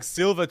Modric, Thiago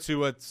Silva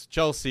too at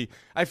Chelsea,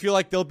 I feel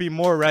like they'll be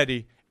more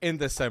ready in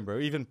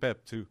December. Even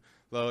Pep too.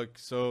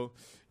 It's a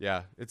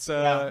good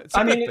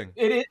thing.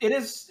 It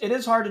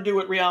is hard to do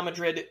what Real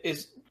Madrid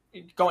is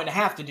going to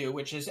have to do,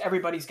 which is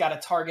everybody's got a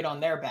target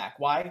on their back.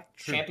 Why?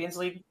 True. Champions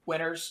League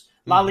winners,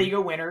 La Liga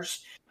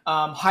winners.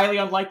 Highly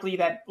unlikely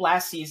that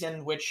last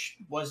season, which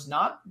was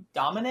not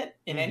dominant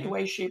in any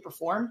way, shape, or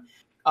form,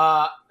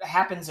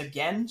 happens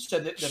again. So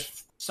the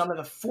some of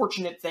the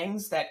fortunate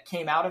things that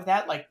came out of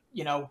that, like,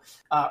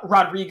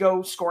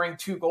 Rodrigo scoring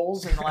 2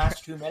 goals in the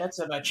last 2 minutes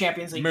of a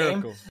Champions League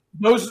game.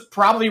 Those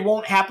probably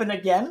won't happen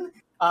again.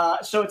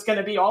 So it's going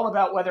to be all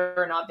about whether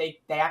or not they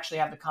actually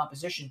have the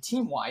composition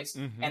team-wise.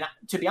 And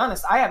to be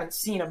honest, I haven't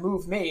seen a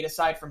move made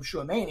aside from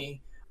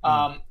Tchouaméni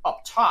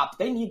up top.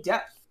 They need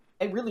depth.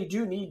 They really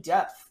do need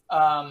depth,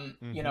 on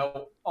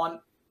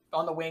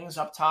the wings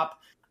up top.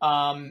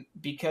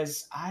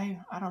 Because I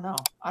don't know.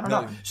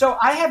 So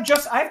I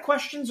have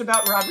questions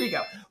about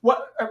Rodrigo.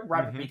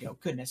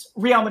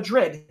 Real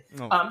Madrid.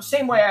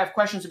 Same way I have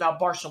questions about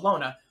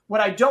Barcelona.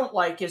 What I don't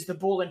like is the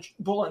bull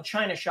and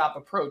China shop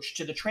approach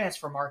to the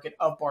transfer market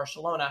of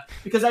Barcelona,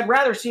 because I'd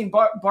rather see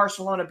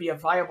Barcelona be a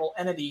viable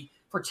entity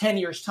for 10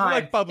 years'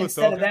 time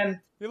instead of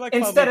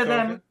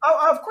them.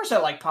 Oh, of course I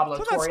like Pablo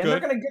Torre,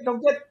 and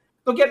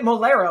they'll get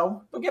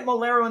Molero. They'll get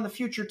Molero in the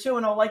future too,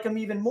 and I'll like him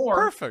even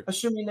more,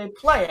 assuming they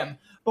play him.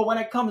 But when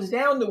it comes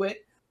down to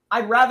it,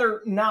 I'd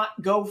rather not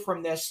go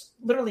from this.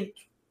 Literally,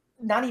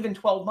 not even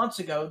 12 months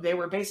ago, they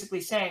were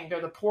basically saying they're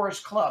the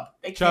poorest club.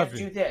 They can't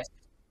do this.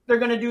 They're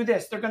going to do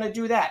this. They're going to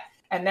do that.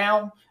 And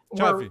now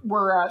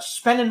we're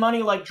spending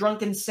money like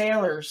drunken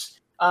sailors.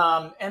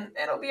 And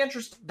it'll be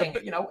interesting,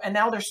 and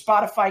now they're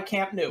Spotify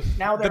Camp Nou.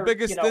 Now they're, the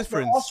biggest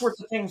difference, all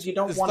sorts of things you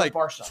don't want at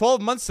Barca.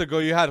 12 months ago,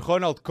 you had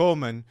Ronald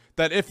Koeman,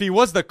 that if he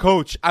was the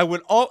coach,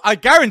 I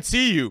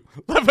guarantee you,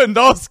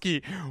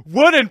 Lewandowski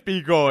wouldn't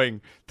be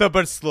going to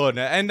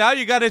Barcelona. And now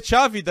you got a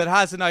Xavi that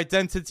has an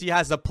identity,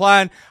 has a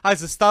plan,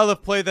 has a style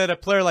of play that a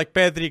player like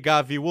Pedri,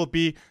 Gavi will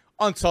be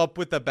on top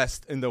with the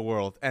best in the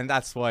world, and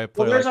that's why a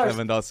player like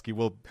Lewandowski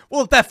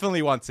will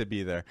definitely want to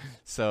be there.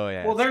 So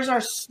yeah. Well, there's our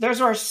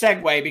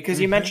segue, because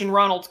you mentioned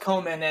Ronald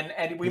Koeman,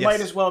 and we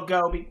might as well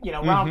go.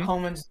 Ronald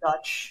Koeman's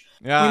Dutch.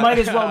 Yeah. We might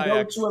as well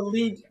go to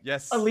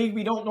a league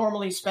we don't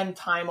normally spend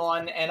time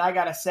on, and I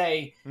gotta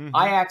say,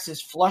 Ajax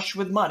is flush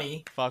with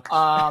money.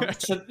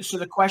 So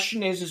the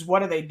question is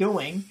what are they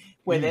doing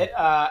with it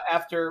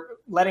after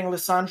letting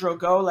Lisandro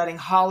go, letting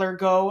Haller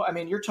go? I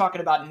mean, you're talking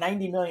about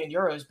 90 million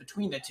euros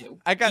between the two.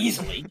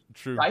 Easily.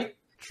 True. Right?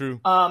 True.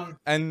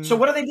 And so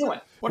what are they doing?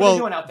 What are they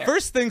doing out there?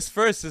 First things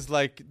first is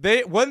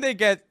when they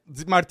get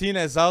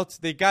Martinez out,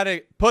 they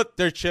gotta put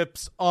their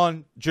chips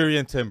on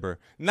Jurrien Timber.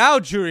 Now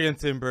Jurrien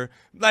Timber,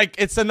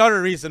 it's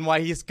another reason why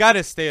he's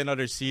gotta stay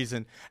another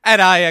season at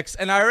Ajax.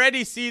 And I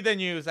already see the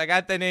news. I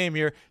got the name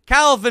here.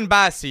 Calvin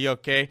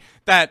Bassey,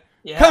 that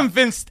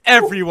convinced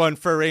everyone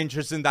for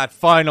Rangers in that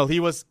final. He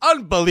was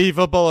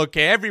unbelievable,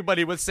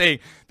 Everybody was saying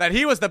that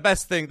he was the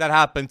best thing that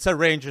happened to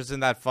Rangers in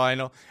that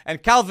final.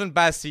 And Calvin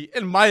Bassey,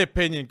 in my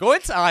opinion,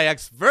 going to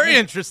Ajax, very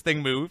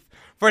interesting move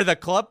for the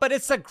club, but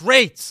it's a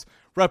great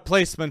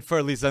replacement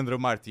for Lisandro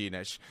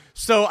Martinez.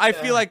 So I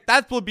feel like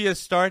that will be a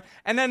start.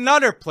 And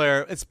another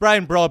player, it's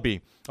Brian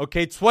Brobby.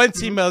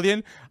 20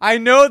 million. I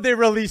know they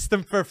released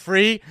him for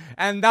free,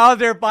 and now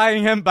they're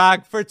buying him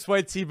back for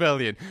 20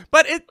 million.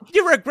 But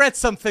you regret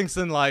some things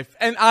in life,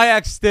 and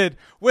Ajax did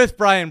with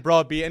Brian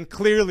Brobby, and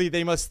clearly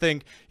they must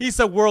think he's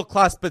a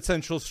world-class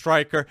potential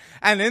striker.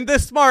 And in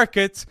this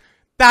market,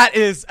 that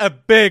is a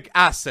big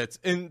asset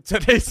in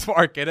today's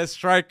market, a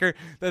striker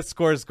that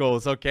scores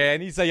goals,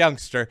 and he's a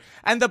youngster.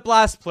 And the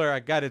last player I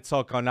got to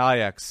talk on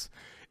Ajax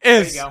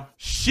is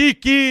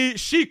Chic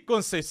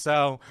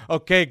Conceição,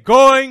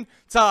 going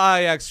to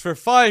Ajax for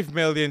 5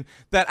 million.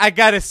 That I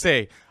gotta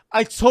say,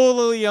 I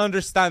totally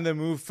understand the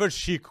move for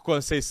Chic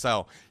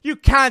Conceição. You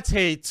can't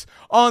hate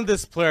on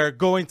this player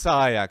going to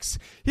Ajax.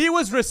 He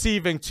was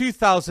receiving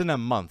 2,000 a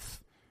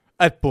month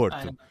at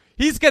Porto.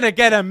 He's gonna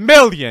get 1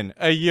 million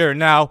a year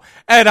now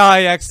at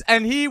Ajax,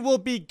 and he will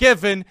be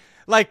given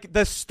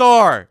the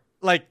star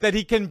that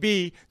he can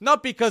be,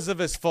 not because of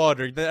his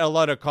father, that a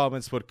lot of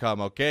comments would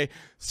come,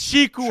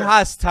 Chico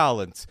has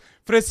talent.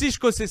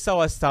 Francisco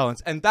Conceição has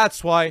talent, and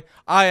that's why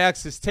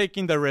Ajax is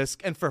taking the risk.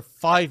 And for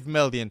 5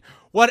 million,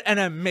 what an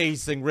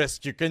amazing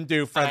risk you can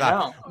do for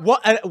that.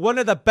 One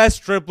of the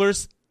best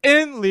dribblers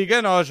in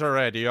Liga NOS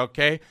already,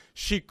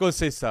 Chico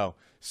Conceição.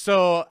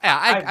 So,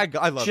 I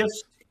love it.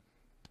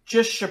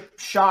 Just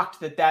shocked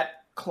that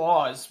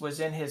clause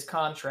was in his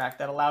contract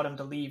that allowed him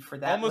to leave for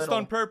that almost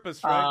on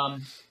purpose, right?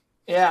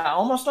 Yeah,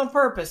 almost on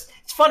purpose.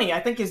 It's funny. I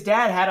think his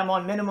dad had him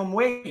on minimum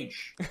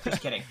wage.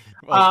 Just kidding.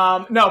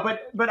 No,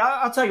 but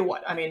I'll tell you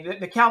what. I mean,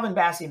 the Calvin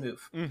Bassey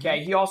move.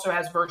 He also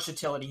has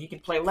versatility. He can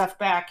play left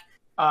back.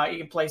 He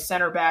can play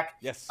center back.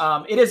 Yes.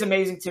 It is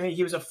amazing to me.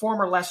 He was a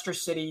former Leicester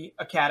City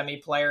academy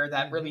player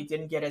that really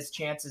didn't get his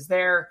chances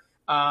there.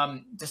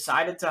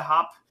 Decided to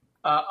hop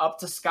up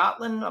to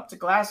Scotland, up to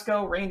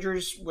Glasgow.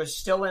 Rangers was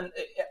still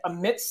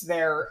amidst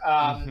their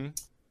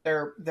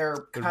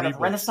kind of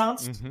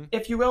renaissance,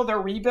 if you will, their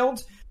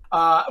rebuild.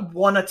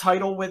 Won a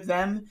title with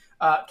them.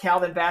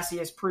 Calvin Bassey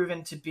has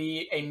proven to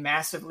be a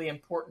massively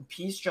important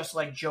piece, just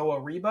like Joe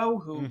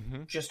Aribo, who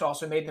just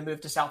also made the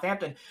move to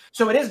Southampton.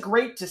 So it is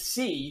great to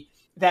see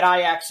that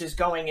Ajax is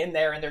going in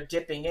there and they're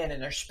dipping in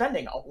and they're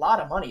spending a lot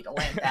of money to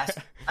land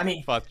Bassey. I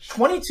mean,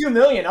 22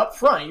 million up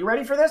front. Are you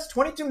ready for this?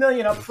 22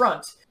 million up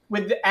front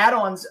with the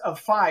add-ons of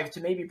 5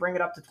 to maybe bring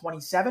it up to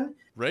 27.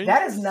 Right.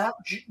 That is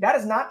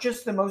not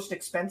just the most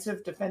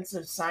expensive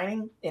defensive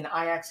signing in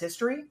Ajax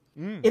history.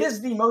 It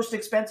is the most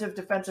expensive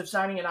defensive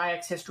signing in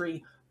Ajax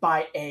history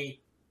by a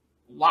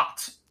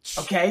lot.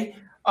 Okay.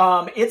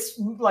 It's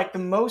like the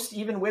most,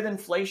 even with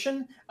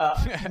inflation,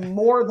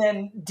 more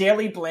than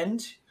Daley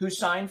Blind, who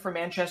signed for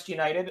Manchester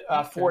United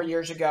 4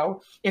 years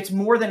ago. It's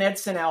more than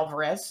Edson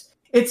Alvarez.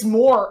 It's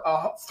more,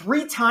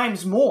 3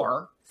 times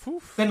more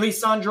than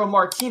Lisandro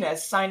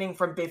Martinez signing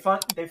from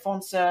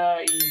Defensa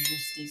y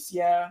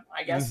Justicia,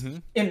 I guess,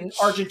 in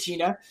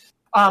Argentina.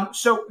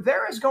 So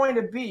there is going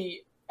to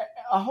be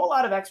a whole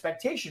lot of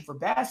expectation for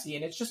Bassi,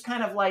 and it's just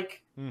kind of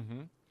like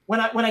when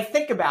I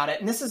think about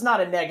it, and this is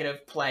not a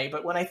negative play,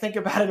 but when I think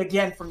about it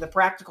again from the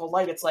practical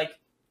light, it's like,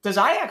 does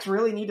Ajax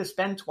really need to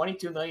spend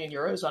 22 million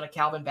euros on a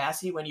Calvin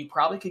Bassi when you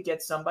probably could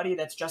get somebody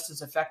that's just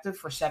as effective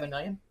for 7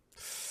 million?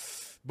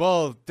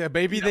 Well,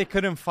 maybe they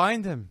couldn't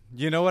find him.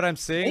 You know what I'm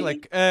saying? Maybe.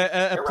 Like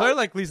a player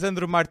like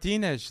Lisandro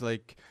Martinez,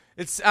 like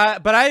it's.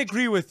 But I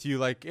agree with you.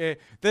 Like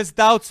there's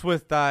doubts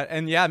with that,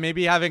 and yeah,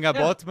 maybe having a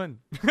Botman.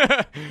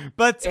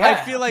 But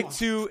I feel like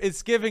too,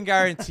 it's giving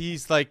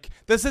guarantees. Like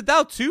there's a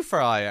doubt too for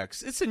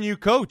Ajax. It's a new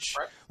coach.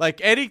 Right.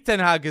 Like Erik ten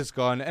Hag is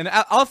gone, and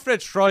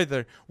Alfred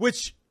Schreuder,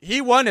 which he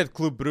won at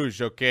Club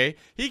Brugge. Okay,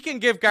 he can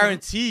give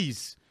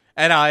guarantees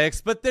at Ajax,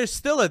 but there's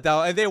still a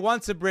doubt, and they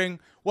want to bring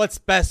what's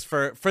best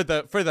for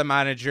the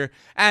manager.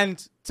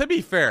 And to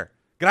be fair,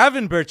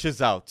 Gravenberch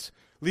is out.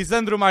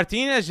 Lisandro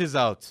Martinez is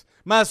out.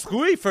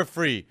 Masrui for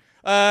free.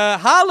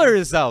 Haller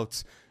is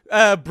out.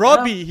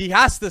 Brobbey, he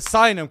has to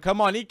sign him.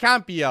 Come on, he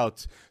can't be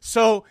out.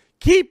 So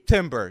keep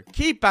Timber,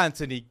 keep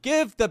Anthony,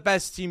 give the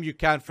best team you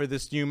can for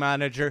this new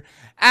manager.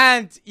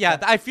 And yeah,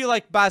 I feel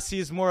like Bassi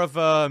is more of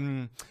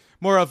a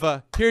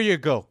here you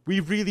go,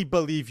 we really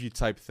believe you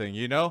type thing,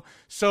 you know?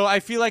 So I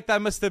feel like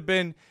that must have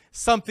been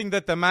something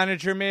that the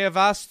manager may have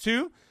asked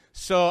too.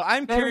 So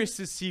I'm curious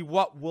to see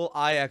what will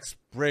Ajax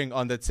bring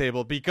on the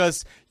table,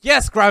 because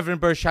yes,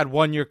 Gravenberch had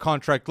 1 year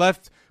contract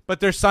left, but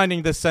they're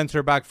signing the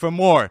center back for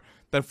more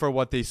than for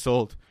what they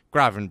sold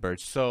Gravenberch.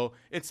 So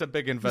it's a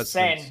big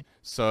investment. Insane.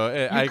 So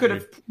I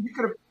agree.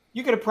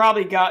 You could have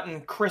probably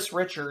gotten Chris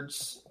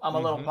Richards. I'm a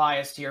little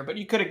biased here, but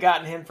you could have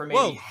gotten him for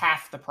maybe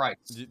half the price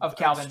of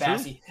Calvin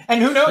Bassi.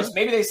 And who knows?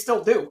 Maybe they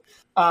still do,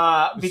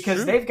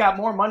 because they've got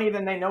more money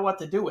than they know what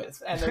to do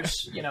with. And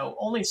there's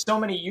only so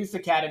many youth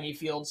academy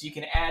fields you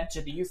can add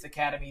to the youth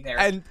academy there.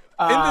 And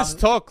in this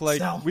talk,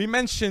 we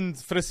mentioned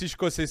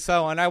Francisco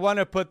Sessão, and I want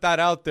to put that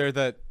out there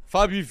that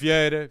Fábio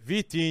Vieira,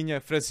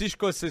 Vitinha,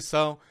 Francisco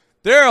Sessão,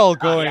 they're all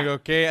going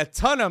okay. A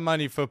ton of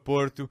money for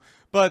Porto,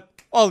 but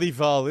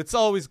Olival, it's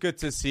always good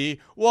to see.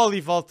 O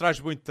Olival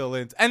traz muito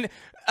talento. And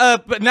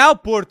but now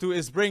Porto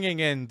is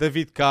bringing in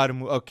David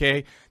Carmo,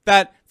 okay?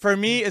 That, for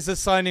me, is a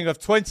signing of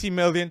 20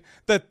 million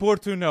that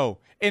Porto know.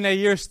 In a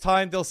year's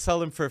time, they'll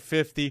sell him for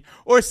 50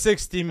 or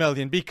 60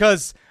 million.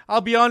 Because,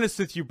 I'll be honest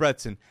with you,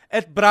 Breton,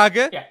 at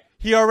Braga,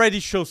 he already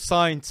shows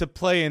sign to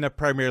play in a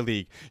Premier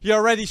League. He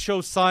already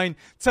shows sign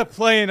to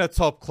play in a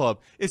top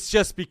club. It's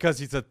just because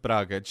he's at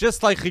Braga.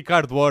 Just like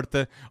Ricardo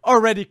Horta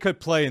already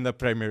could play in the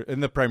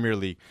Premier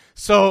League.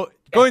 So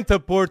going to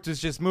Porto is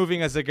just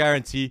moving as a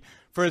guarantee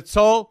for a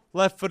tall,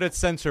 left-footed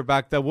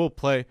centre-back that will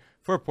play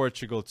for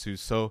Portugal too.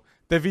 So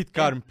David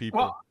Carmo, people.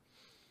 Well,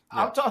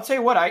 I'll tell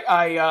you what,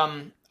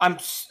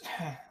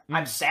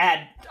 I'm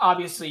sad,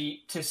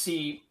 obviously, to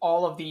see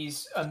all of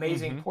these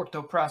amazing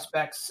Porto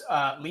prospects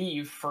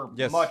leave for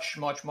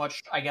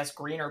much, I guess,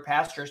 greener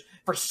pastures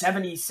for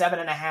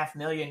 77.5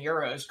 million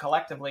euros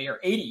collectively, or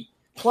 80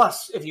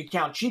 plus if you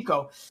count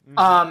Chico.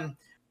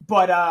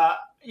 But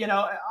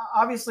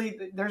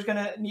obviously, there's going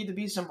to need to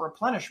be some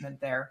replenishment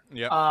there.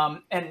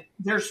 And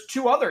there's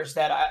 2 others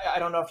that I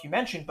don't know if you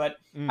mentioned, but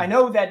I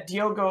know that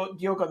Diogo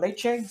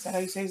Leite, is that how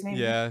you say his name?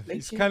 Yeah,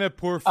 he's kind of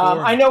poor form.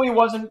 I know he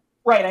wasn't.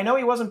 Right, I know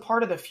he wasn't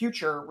part of the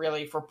future,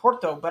 really, for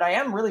Porto, but I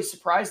am really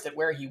surprised at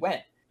where he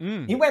went.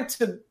 He went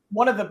to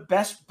one of the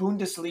best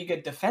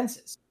Bundesliga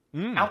defenses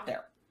out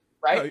there,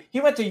 right?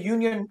 He went to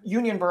Union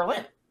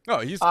Berlin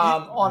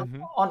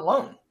on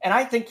loan. And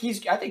I think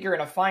you're going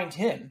to find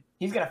him.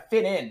 He's going to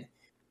fit in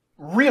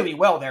really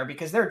well there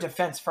because they're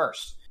defense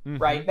first,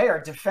 right? They are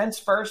defense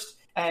first,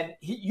 and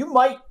you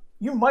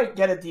might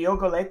get a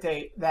Diogo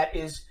Leite that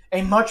is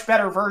a much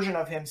better version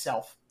of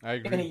himself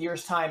in a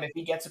year's time if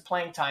he gets a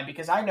playing time.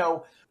 Because I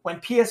know when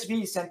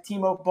PSV sent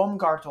Timo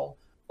Baumgartel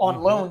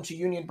on loan to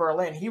Union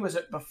Berlin, he was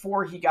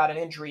before he got an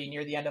injury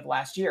near the end of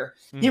last year.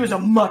 He was a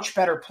much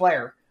better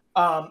player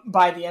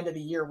by the end of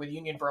the year with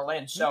Union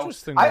Berlin. So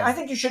I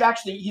think you should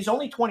actually, he's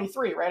only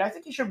 23, right? I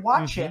think you should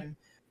watch him.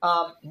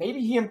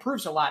 Maybe he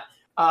improves a lot.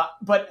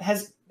 But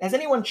has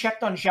anyone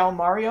checked on João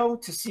Mario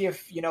to see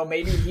if,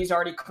 maybe he's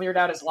already cleared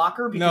out his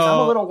locker? Because I'm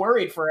a little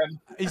worried for him.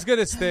 He's going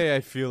to stay,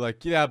 I feel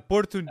like. Yeah,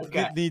 Porto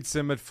needs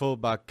him at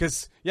fullback.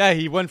 Because,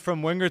 he went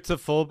from winger to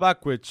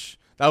fullback, which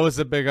that was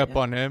a big up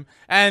on him.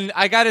 And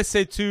I got to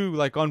say, too,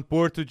 like on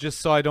Porto, just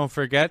so I don't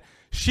forget,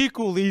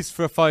 Chico leaves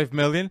for 5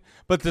 million.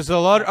 But there's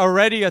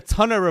already a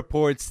ton of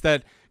reports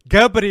that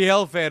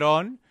Gabriel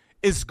Veron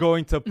is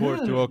going to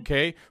Porto,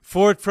 okay?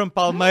 Ford from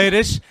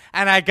Palmeiras,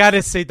 and I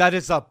gotta say, that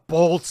is a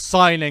bold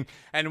signing.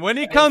 And when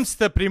he comes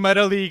to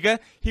Primeira Liga,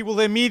 he will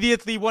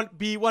immediately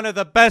be one of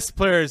the best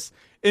players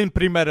in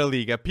Primeira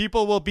Liga.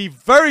 People will be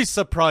very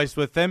surprised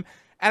with him.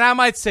 And I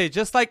might say,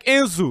 just like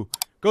Enzo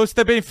goes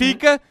to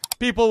Benfica,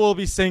 people will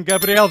be saying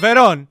Gabriel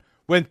Veron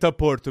went to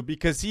Porto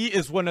because he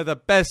is one of the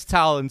best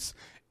talents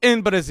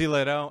in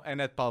Brasileirão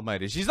and at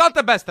Palmeiras. He's not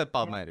the best at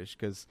Palmeiras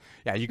because,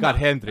 you got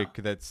Hendrick.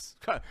 That's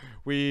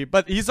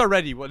but he's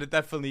already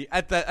definitely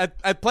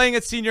at playing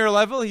at senior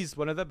level. He's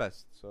one of the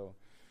best. So,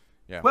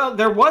 yeah. Well,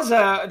 there was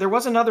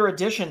another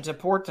addition to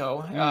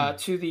Porto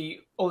to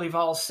the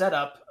Olival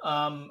setup.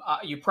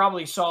 You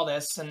probably saw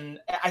this, and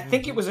I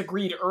think it was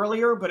agreed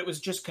earlier, but it was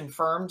just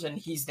confirmed, and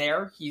he's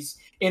there. He's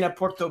in a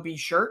Porto B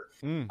shirt.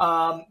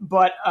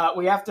 But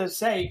we have to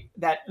say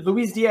that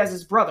Luis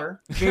Diaz's brother,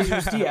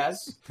 Jesus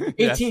Diaz,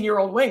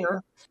 18-year-old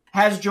winger,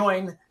 has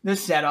joined the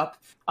setup.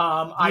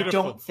 I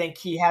don't think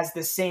he has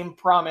the same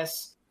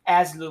promise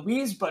as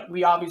Luis, but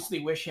we obviously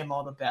wish him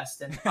all the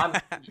best. And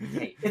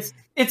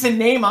it's a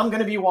name I'm going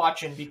to be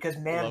watching because,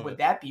 man, would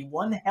that be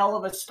one hell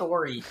of a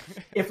story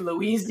if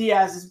Luis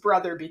Diaz's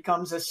brother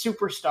becomes a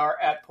superstar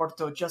at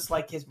Porto, just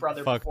like his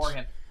brother before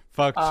him.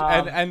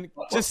 And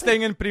just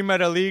staying in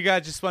Primeira Liga,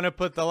 I just want to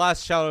put the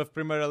last shout of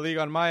Primeira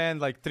Liga on my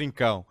end, like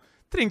Trincão.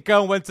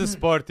 Trincão went to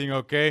Sporting,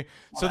 okay?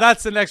 So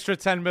that's an extra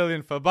 10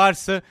 million for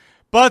Barca.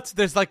 But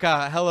there's like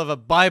a hell of a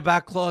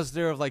buyback clause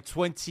there of like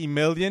 20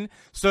 million.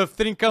 So if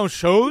Trincão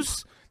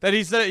shows that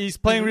he's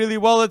playing really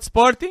well at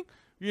Sporting,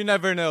 you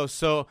never know.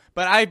 So,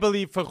 but I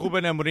believe for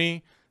Ruben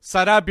Amorim,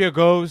 Sarabia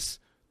goes.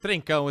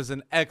 Trincão is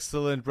an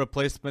excellent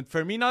replacement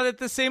for me. Not at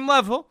the same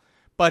level,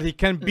 but he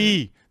can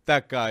be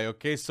that guy,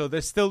 okay? So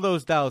there's still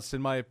those doubts,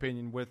 in my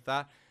opinion, with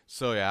that.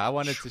 So, I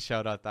wanted to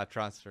shout out that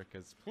transfer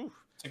because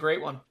it's a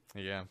great one.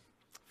 Yeah.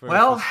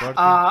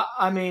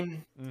 I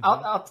mean,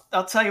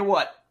 I'll tell you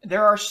what.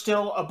 There are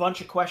still a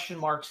bunch of question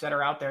marks that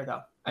are out there,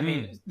 though. I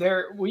mean,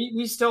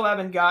 we still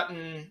haven't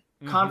gotten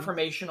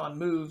confirmation on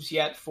moves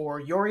yet for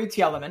Yuri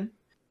Tielemans,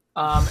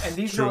 and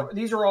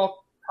these are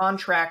all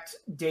contract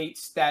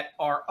dates that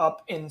are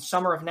up in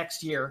summer of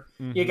next year.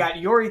 You got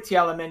Yuri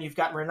Tielemans, you've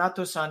got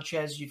Renato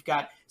Sanchez, you've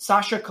got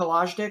Sasha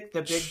Kalajdzic,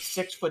 the big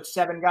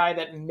 6'7" guy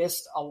that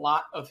missed a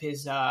lot of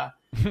his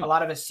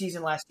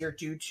season last year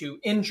due to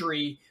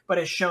injury, but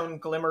has shown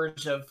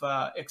glimmers of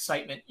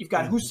excitement. You've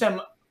got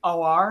Houssem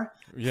Aouar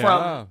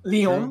from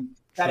Lyon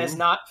that has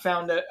not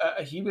found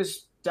he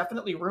was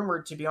definitely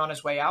rumored to be on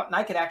his way out, and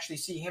I could actually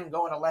see him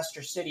going to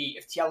Leicester City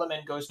if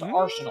Tielemans goes to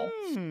Arsenal.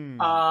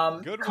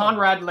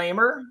 Conrad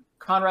Lamer,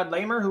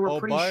 who we're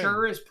pretty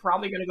sure is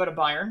probably going to go to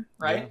Bayern,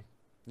 right?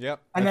 Yep.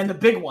 And then the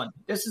big one.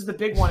 This is the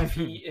big one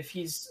if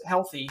he's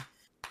healthy.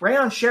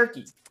 Rayon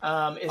Cherki is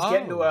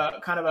getting to a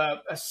kind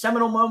of a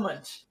seminal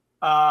moment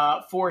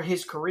for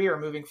his career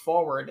moving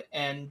forward,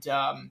 and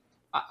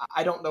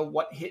I don't know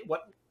what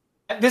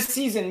this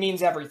season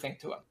means everything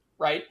to him,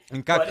 right?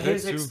 And but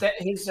his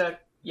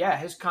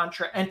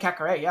contract and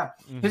Kakare,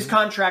 his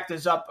contract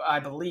is up, I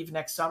believe,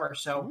 next summer.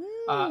 So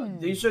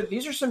these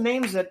are some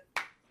names that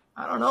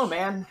I don't know,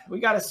 man. We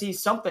got to see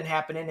something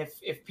happening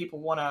if people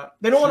want to.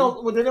 They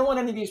don't want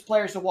any of these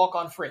players to walk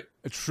on free.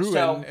 True.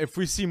 So, and if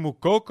we see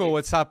Moukoko,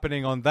 what's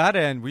happening on that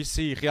end? We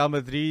see Real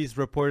Madrid is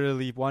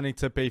reportedly wanting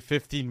to pay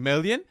 15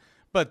 million.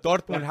 But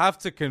Dortmund have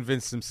to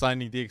convince him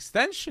signing the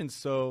extension.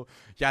 So,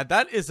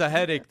 that is a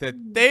headache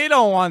that they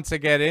don't want to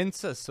get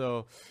into.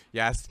 So,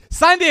 yes,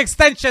 sign the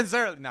extensions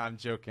early. No, I'm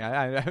joking.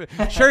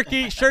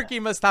 Cherki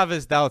must have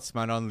his doubts,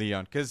 man, on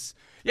Lyon. Because,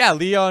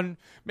 Lyon,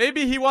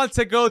 maybe he wants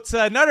to go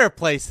to another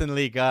place in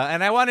Liga.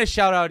 And I want to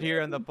shout out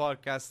here on the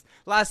podcast.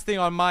 Last thing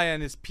on my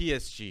end is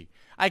PSG.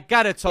 I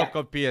got to talk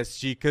on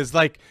PSG because,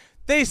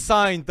 they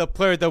signed the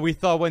player that we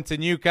thought went to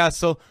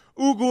Newcastle,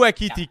 Ugo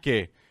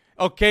Ekitike.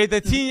 Okay, the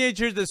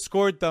teenager that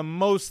scored the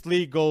most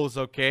league goals,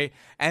 okay?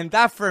 And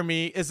that, for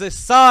me, is a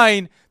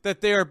sign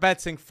that they are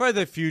betting for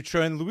the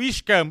future. And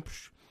Luis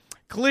Campos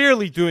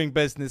clearly doing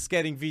business,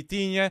 getting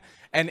Vitinha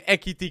and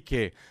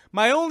Ekitike.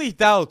 My only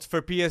doubt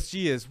for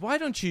PSG is, why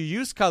don't you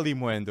use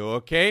Kalimuendo,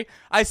 okay?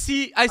 I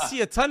see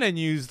a ton of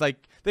news, they're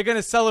going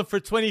to sell him for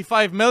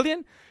 25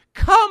 million.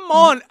 Come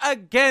on,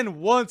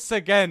 once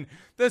again.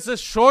 There's a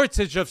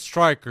shortage of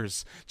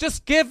strikers.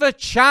 Just give a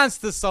chance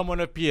to someone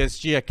at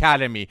PSG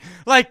Academy.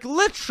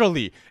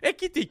 Literally.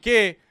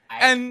 Ekitike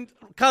and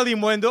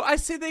Kalimuendo, I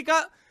say they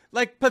got,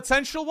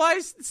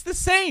 potential-wise, it's the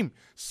same.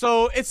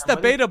 So it's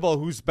debatable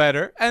who's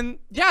better. And,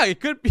 it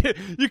could be,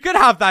 you could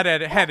have that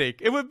headache.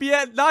 It would be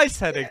a nice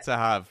headache to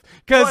have.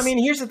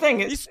 Here's the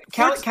thing.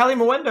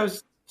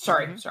 Kalimuendo's...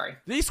 Sorry.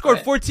 He scored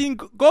 14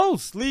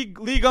 goals.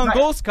 League on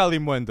goals,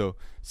 Kalimuendo.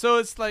 So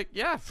it's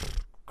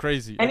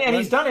crazy. And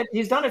he's done it.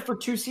 He's done it for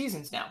 2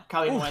 seasons now,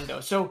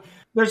 Kalimuendo. So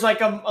there's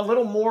a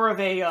little more of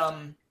a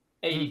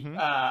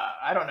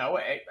I don't know,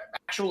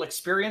 actual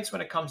experience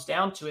when it comes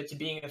down to it, to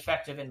being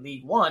effective in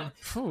League One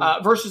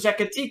versus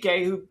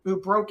Ekitike, who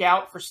broke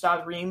out for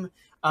Stade Reims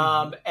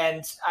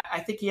And I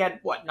think he had,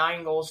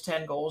 9 goals,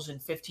 10 goals,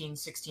 and 15,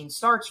 16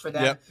 starts for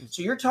them. Yep.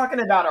 So you're talking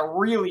about a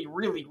really,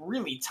 really,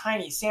 really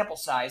tiny sample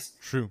size.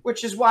 True.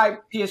 Which is why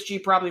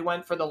PSG probably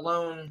went for the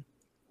loan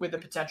with the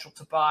potential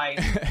to buy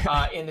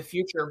in the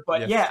future.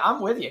 But yeah,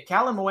 I'm with you.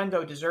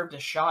 Kalimuendo deserved a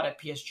shot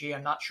at PSG.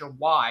 I'm not sure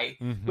why.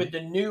 With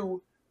the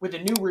new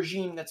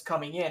regime that's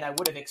coming in, I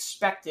would have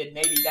expected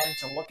maybe them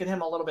to look at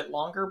him a little bit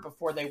longer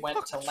before they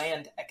went to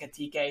land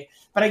Ekitike.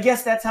 But I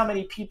guess that's how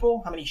many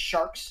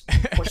sharks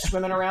were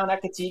swimming around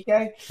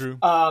Ekitike. True.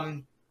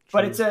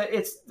 But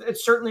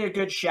it's certainly a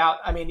good shout.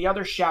 I mean, the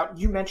other shout,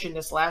 you mentioned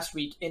this last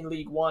week in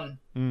League One.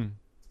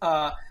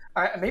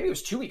 Maybe it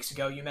was 2 weeks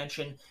ago. You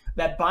mentioned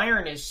that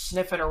Bayern is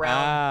sniffing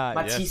around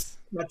Matisse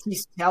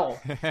Tell,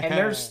 and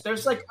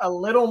there's like a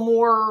little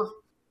more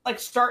like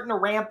starting to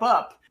ramp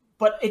up.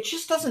 But it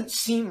just doesn't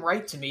seem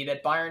right to me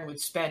that Bayern would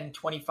spend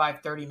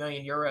 25-30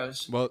 million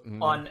euros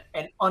on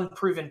an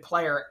unproven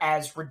player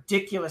as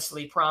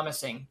ridiculously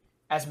promising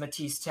as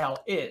Matisse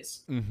Tell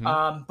is.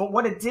 But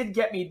what it did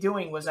get me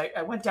doing was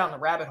I went down the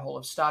rabbit hole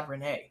of Stade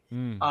Rennais.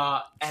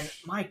 And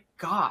my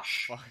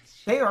gosh,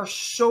 they are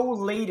so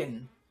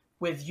laden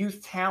with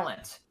youth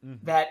talent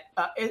that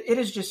it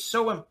is just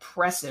so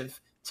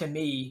impressive to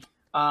me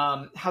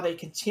how they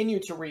continue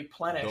to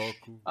replenish.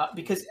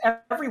 Because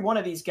every one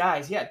of these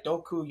guys,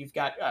 Doku, you've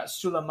got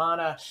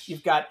Sulemana,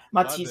 you've got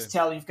Matisse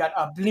Tell, you've got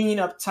Ablin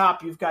up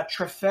top, you've got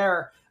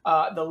Trefer,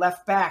 the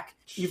left back,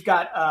 you've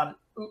got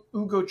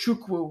Ugo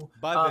Chukwu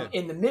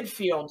in the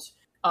midfield.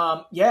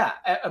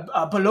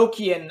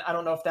 Balokian, I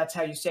don't know if that's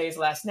how you say his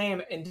last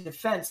name, in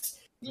defense.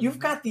 You've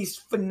got these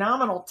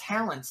phenomenal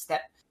talents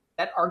that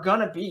are going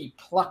to be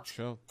plucked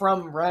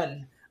from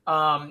Rennes.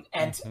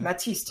 And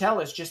Matisse Tell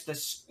is just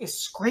is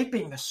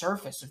scraping the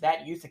surface of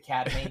that youth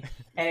academy.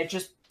 And it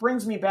just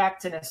brings me back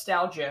to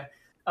nostalgia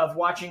of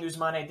watching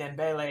Ousmane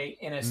Dembele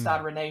in a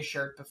Stade Rennais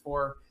shirt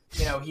before,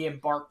 he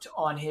embarked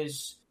on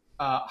his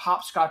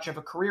hopscotch of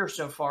a career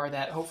so far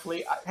that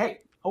hopefully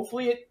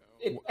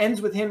it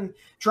ends with him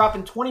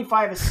dropping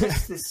 25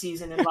 assists this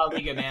season in La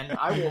Liga, man.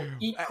 I will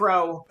eat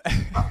crow.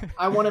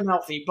 I want him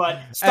healthy. But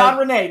Stade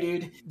Rennais,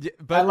 dude.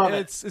 But I love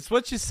it's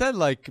what you said,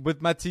 like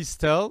with Matisse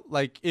Tell.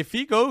 Like if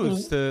he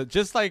goes to,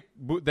 just like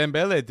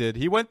Dembele did,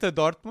 he went to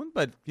Dortmund,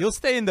 but he'll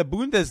stay in the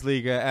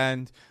Bundesliga.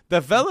 And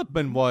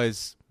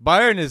development-wise,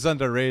 Bayern is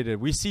underrated.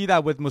 We see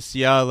that with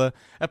Musiala.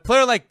 A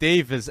player like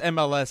Davis,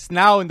 MLS,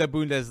 now in the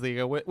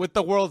Bundesliga with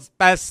the world's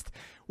best.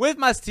 With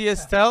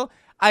Matisse Tell,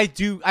 I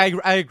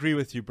agree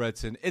with you,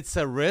 Breton. It's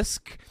a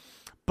risk,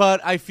 but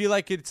I feel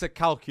like it's a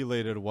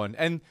calculated one.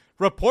 And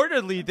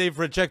reportedly, they've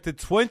rejected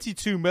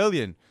 22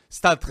 million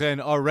Stade Rennes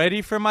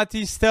already for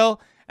Matisse Tell,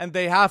 and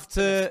they have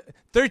to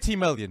 30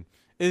 million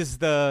is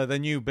the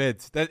new bid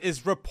that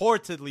is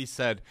reportedly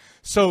said.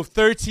 So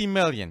 30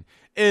 million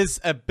is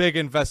a big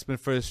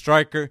investment for a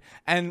striker.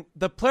 And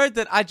the player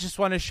that I just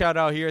want to shout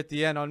out here at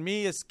the end on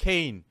me is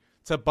Kane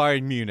to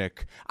Bayern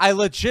Munich. I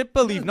legit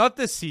believe, not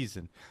this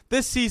season.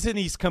 This season,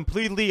 he's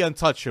completely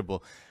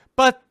untouchable.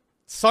 But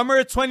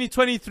summer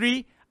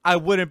 2023, I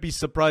wouldn't be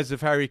surprised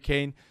if Harry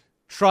Kane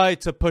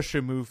tried to push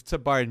a move to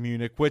Bayern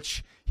Munich,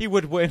 which he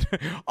would win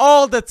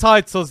all the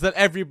titles that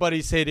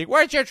everybody's hating.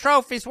 Where's your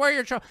trophies? Where are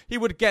your trophies? He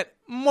would get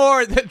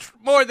more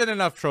than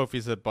enough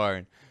trophies at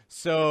Bayern.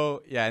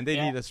 So, yeah, and they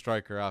need a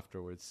striker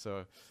afterwards.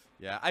 So,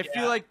 I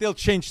feel like they'll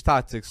change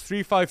tactics.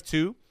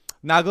 3-5-2.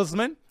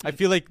 Nagelsmann, I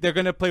feel like they're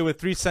going to play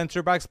with 3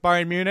 center-backs,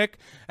 Bayern Munich,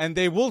 and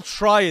they will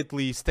try at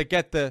least to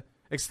get the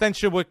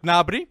extension with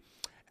Gnabry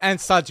and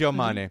Sadio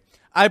Mane.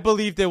 I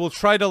believe they will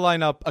try to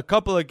line up a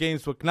couple of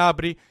games with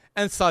Gnabry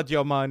and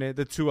Sadio Mane,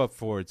 the 2 up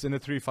forwards, in a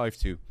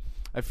 3-5-2.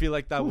 I feel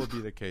like that will be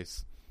the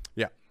case.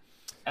 Yeah.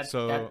 That's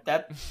going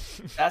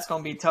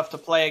to be tough to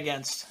play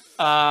against.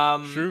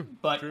 True.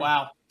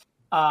 Wow.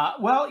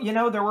 Well,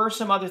 there were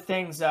some other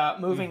things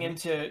moving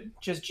into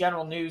just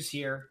general news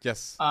here.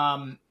 Yes.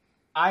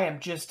 I am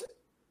just,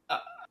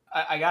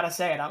 I gotta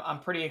say it. I'm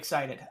pretty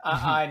excited.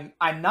 I'm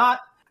not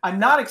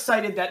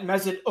excited that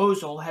Mesut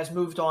Ozil has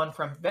moved on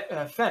from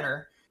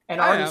Fener and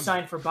already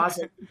signed for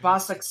Basak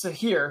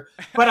Sahir,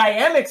 but I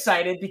am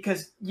excited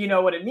because you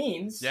know what it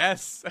means.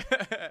 Yes.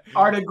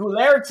 Arda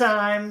Güler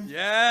time.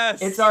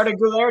 Yes. It's Arda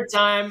Güler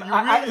time.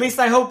 At least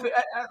I hope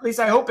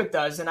it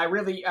does, and I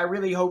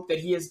really hope that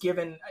he is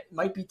given. It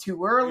might be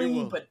too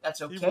early, but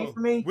that's okay for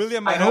me.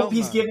 I hope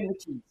he's given the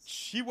keys.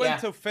 She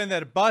went to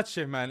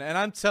Fenerbahce, man, and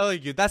I'm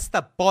telling you, that's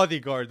the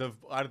bodyguard of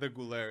Arda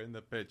Güler in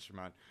the pitch,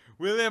 man.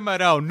 William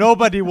Arau,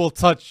 nobody will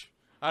touch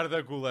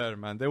Arda Güler,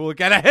 man. They will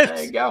get a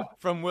hit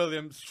from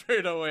William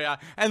straight away.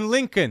 And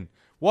Lincoln,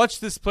 watch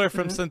this player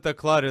from Santa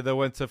Clara that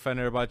went to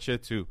Fenerbahce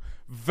too.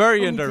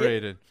 Very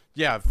underrated.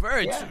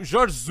 Very.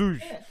 George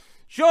Zouch.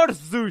 George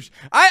Zouch.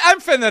 I'm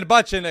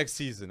Fenerbahce next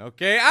season,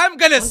 okay? I'm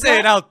going to say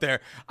it out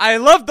there. I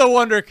love the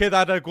Wonderkid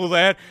Arda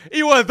Güler.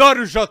 Eu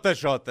adoro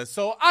Jota.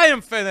 So I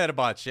am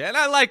Fenerbahce. And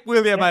I like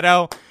William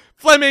Arau.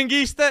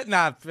 Flamingista?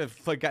 Nah,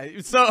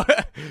 so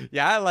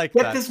yeah, I like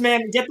Get that. this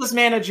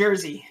man a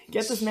jersey.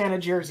 Get this man a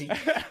jersey.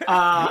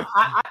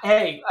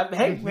 Hey,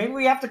 maybe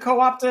we have to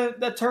co-opt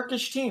the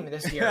Turkish team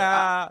this year.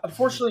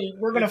 Unfortunately,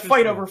 we're going to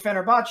fight over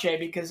Fenerbahce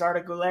because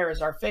Arda Güler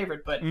is our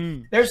favorite. But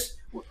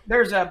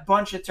there's a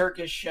bunch of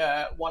Turkish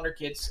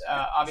Wonderkids,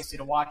 obviously,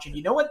 to watch. And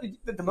you know what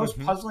the most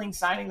puzzling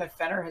signing that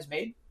Fener has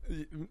made?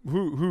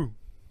 Who?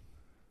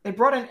 They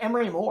brought in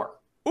Emre Mor.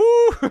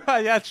 Ooh,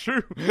 yeah,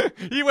 true.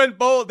 He went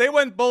bold. They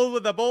went bold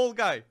with the bold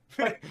guy.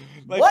 Like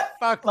what?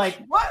 Fuck. Like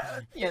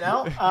what? You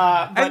know?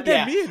 And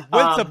Demir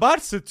went to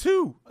Barca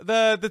too.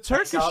 The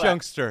Turkish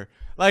youngster.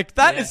 Like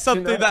that is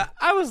something that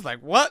I was like,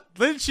 what?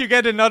 Didn't you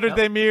get another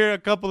Demir a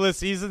couple of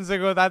seasons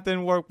ago? That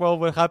didn't work well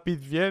with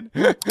Rapid Wien.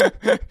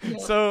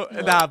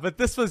 But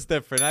this was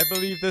different. I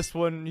believe this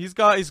one he's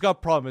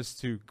got promise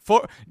too.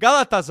 For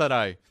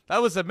Galatasaray.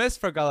 That was a miss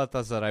for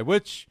Galatasaray,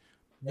 which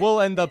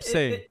we'll end up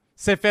saying.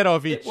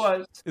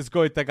 Seferovic is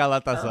going to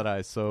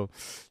Galatasaray, so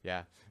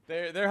yeah,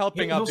 they're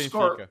helping out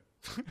Benfica.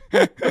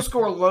 He'll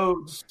score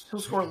loads.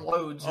 He'll score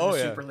loads in the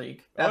Super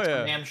League. That's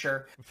for damn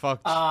sure.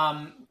 Fucked.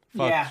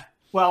 Yeah.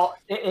 Well,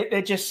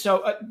 it just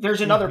so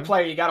there's another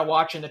player you got to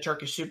watch in the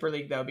Turkish Super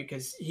League though,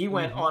 because he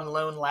went on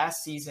loan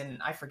last season.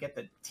 I forget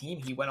the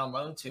team he went on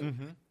loan to,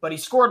 but he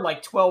scored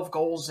like 12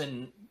 goals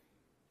in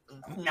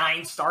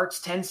 9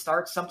 starts, 10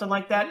 starts, something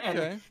like that.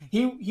 And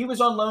he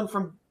was on loan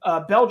from a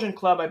Belgian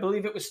club. I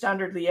believe it was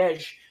Standard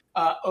Liège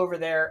over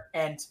there.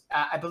 And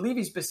I believe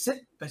he's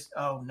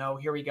oh no,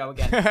 here we go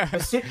again.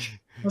 Besiktas.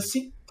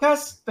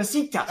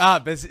 Did I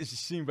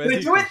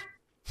do it?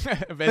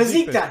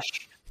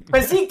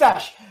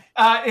 Besiktas.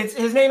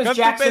 His name is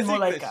Jackson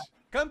Muleka.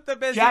 Come to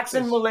Besiktas.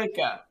 Jackson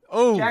Muleka.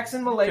 Oh,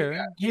 Jackson Muleka.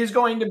 Okay. He is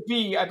going to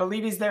be, I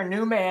believe he's their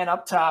new man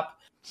up top.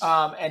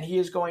 And he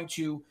is going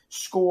to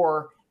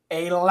score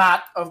a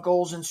lot of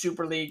goals in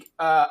Super League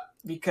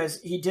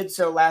because he did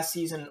so last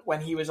season when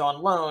he was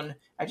on loan.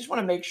 I just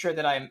want to make sure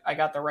that I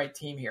got the right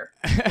team here.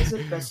 Is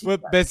it Besiktas?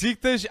 With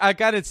Besiktas, I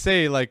gotta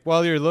say, like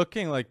while you're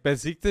looking, like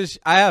Besiktas,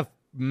 I have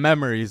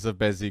memories of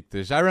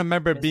Besiktas. I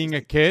remember being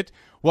a kid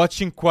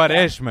watching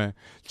Quaresma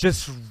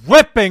just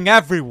ripping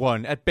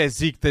everyone at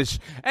Besiktas.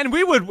 And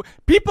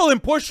people in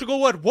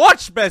Portugal would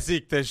watch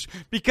Besiktas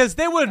because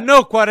they would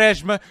know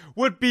Quaresma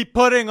would be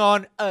putting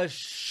on a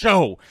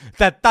show.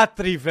 That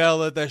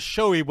Trivela, the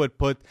show he would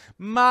put,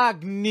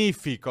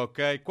 magnifique,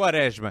 okay?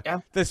 Quaresma. Yeah.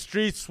 The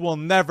streets will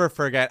never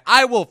forget.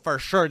 I will for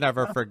sure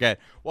never forget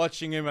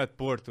watching him at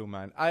Porto,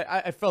 man.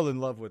 I fell in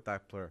love with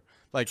that player.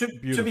 Like,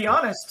 to be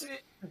honest,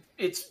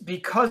 it's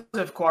because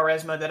of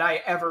Quaresma that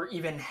I ever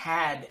even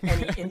had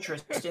any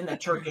interest in the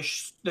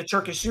Turkish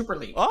Super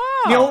League.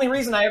 Oh. The only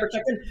reason I ever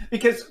checked in,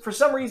 because for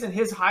some reason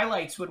his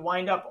highlights would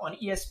wind up on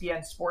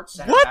ESPN Sports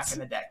Center back in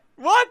the day.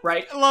 What?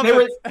 Right? Love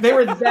they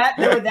were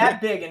that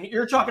big, and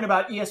you're talking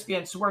about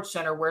ESPN Sports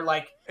Center where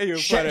like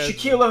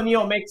Shaquille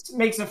O'Neal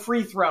makes a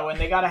free throw, and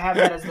they got to have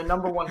that as the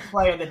number one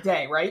play of the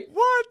day, right?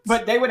 What?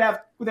 But they would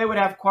have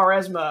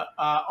Quaresma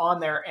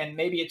on there, and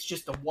maybe it's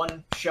just the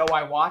one show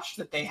I watched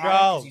that they had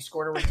because he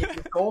scored a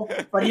ridiculous goal.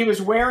 But he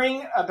was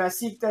wearing a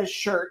Besiktas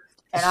shirt,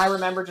 and I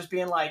remember just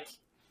being like,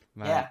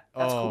 man. "Yeah,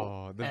 that's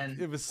cool."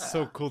 It was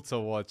so cool to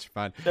watch,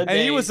 man. And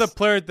he was a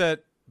player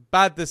that.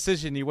 Bad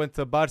decision. He went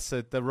to Barca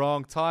at the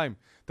wrong time.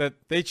 That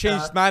they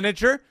changed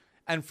manager,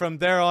 and from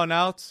there on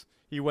out,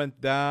 he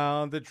went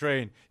down the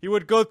drain. He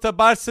would go to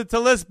Barca to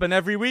Lisbon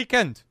every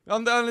weekend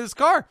on his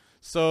car.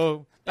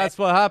 So that's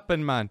what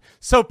happened, man.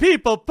 So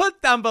people,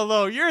 put down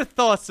below your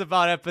thoughts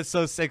about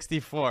episode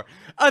 64.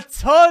 A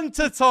ton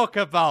to talk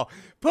about.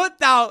 Put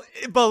down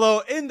below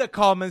in the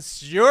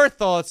comments your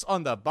thoughts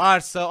on the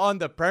Barca, on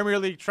the Premier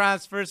League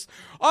transfers,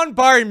 on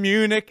Bayern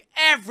Munich,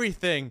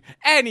 everything,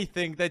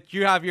 anything that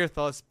you have your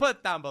thoughts,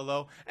 put down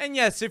below. And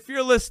yes, if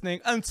you're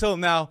listening until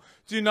now,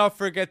 do not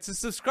forget to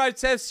subscribe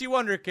to FC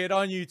Wonderkid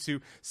on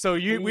YouTube so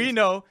we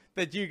know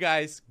that you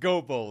guys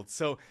go bold.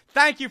 So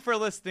thank you for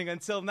listening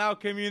until now,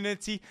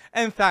 community,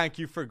 and thank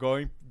you for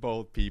going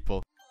bold,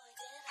 people.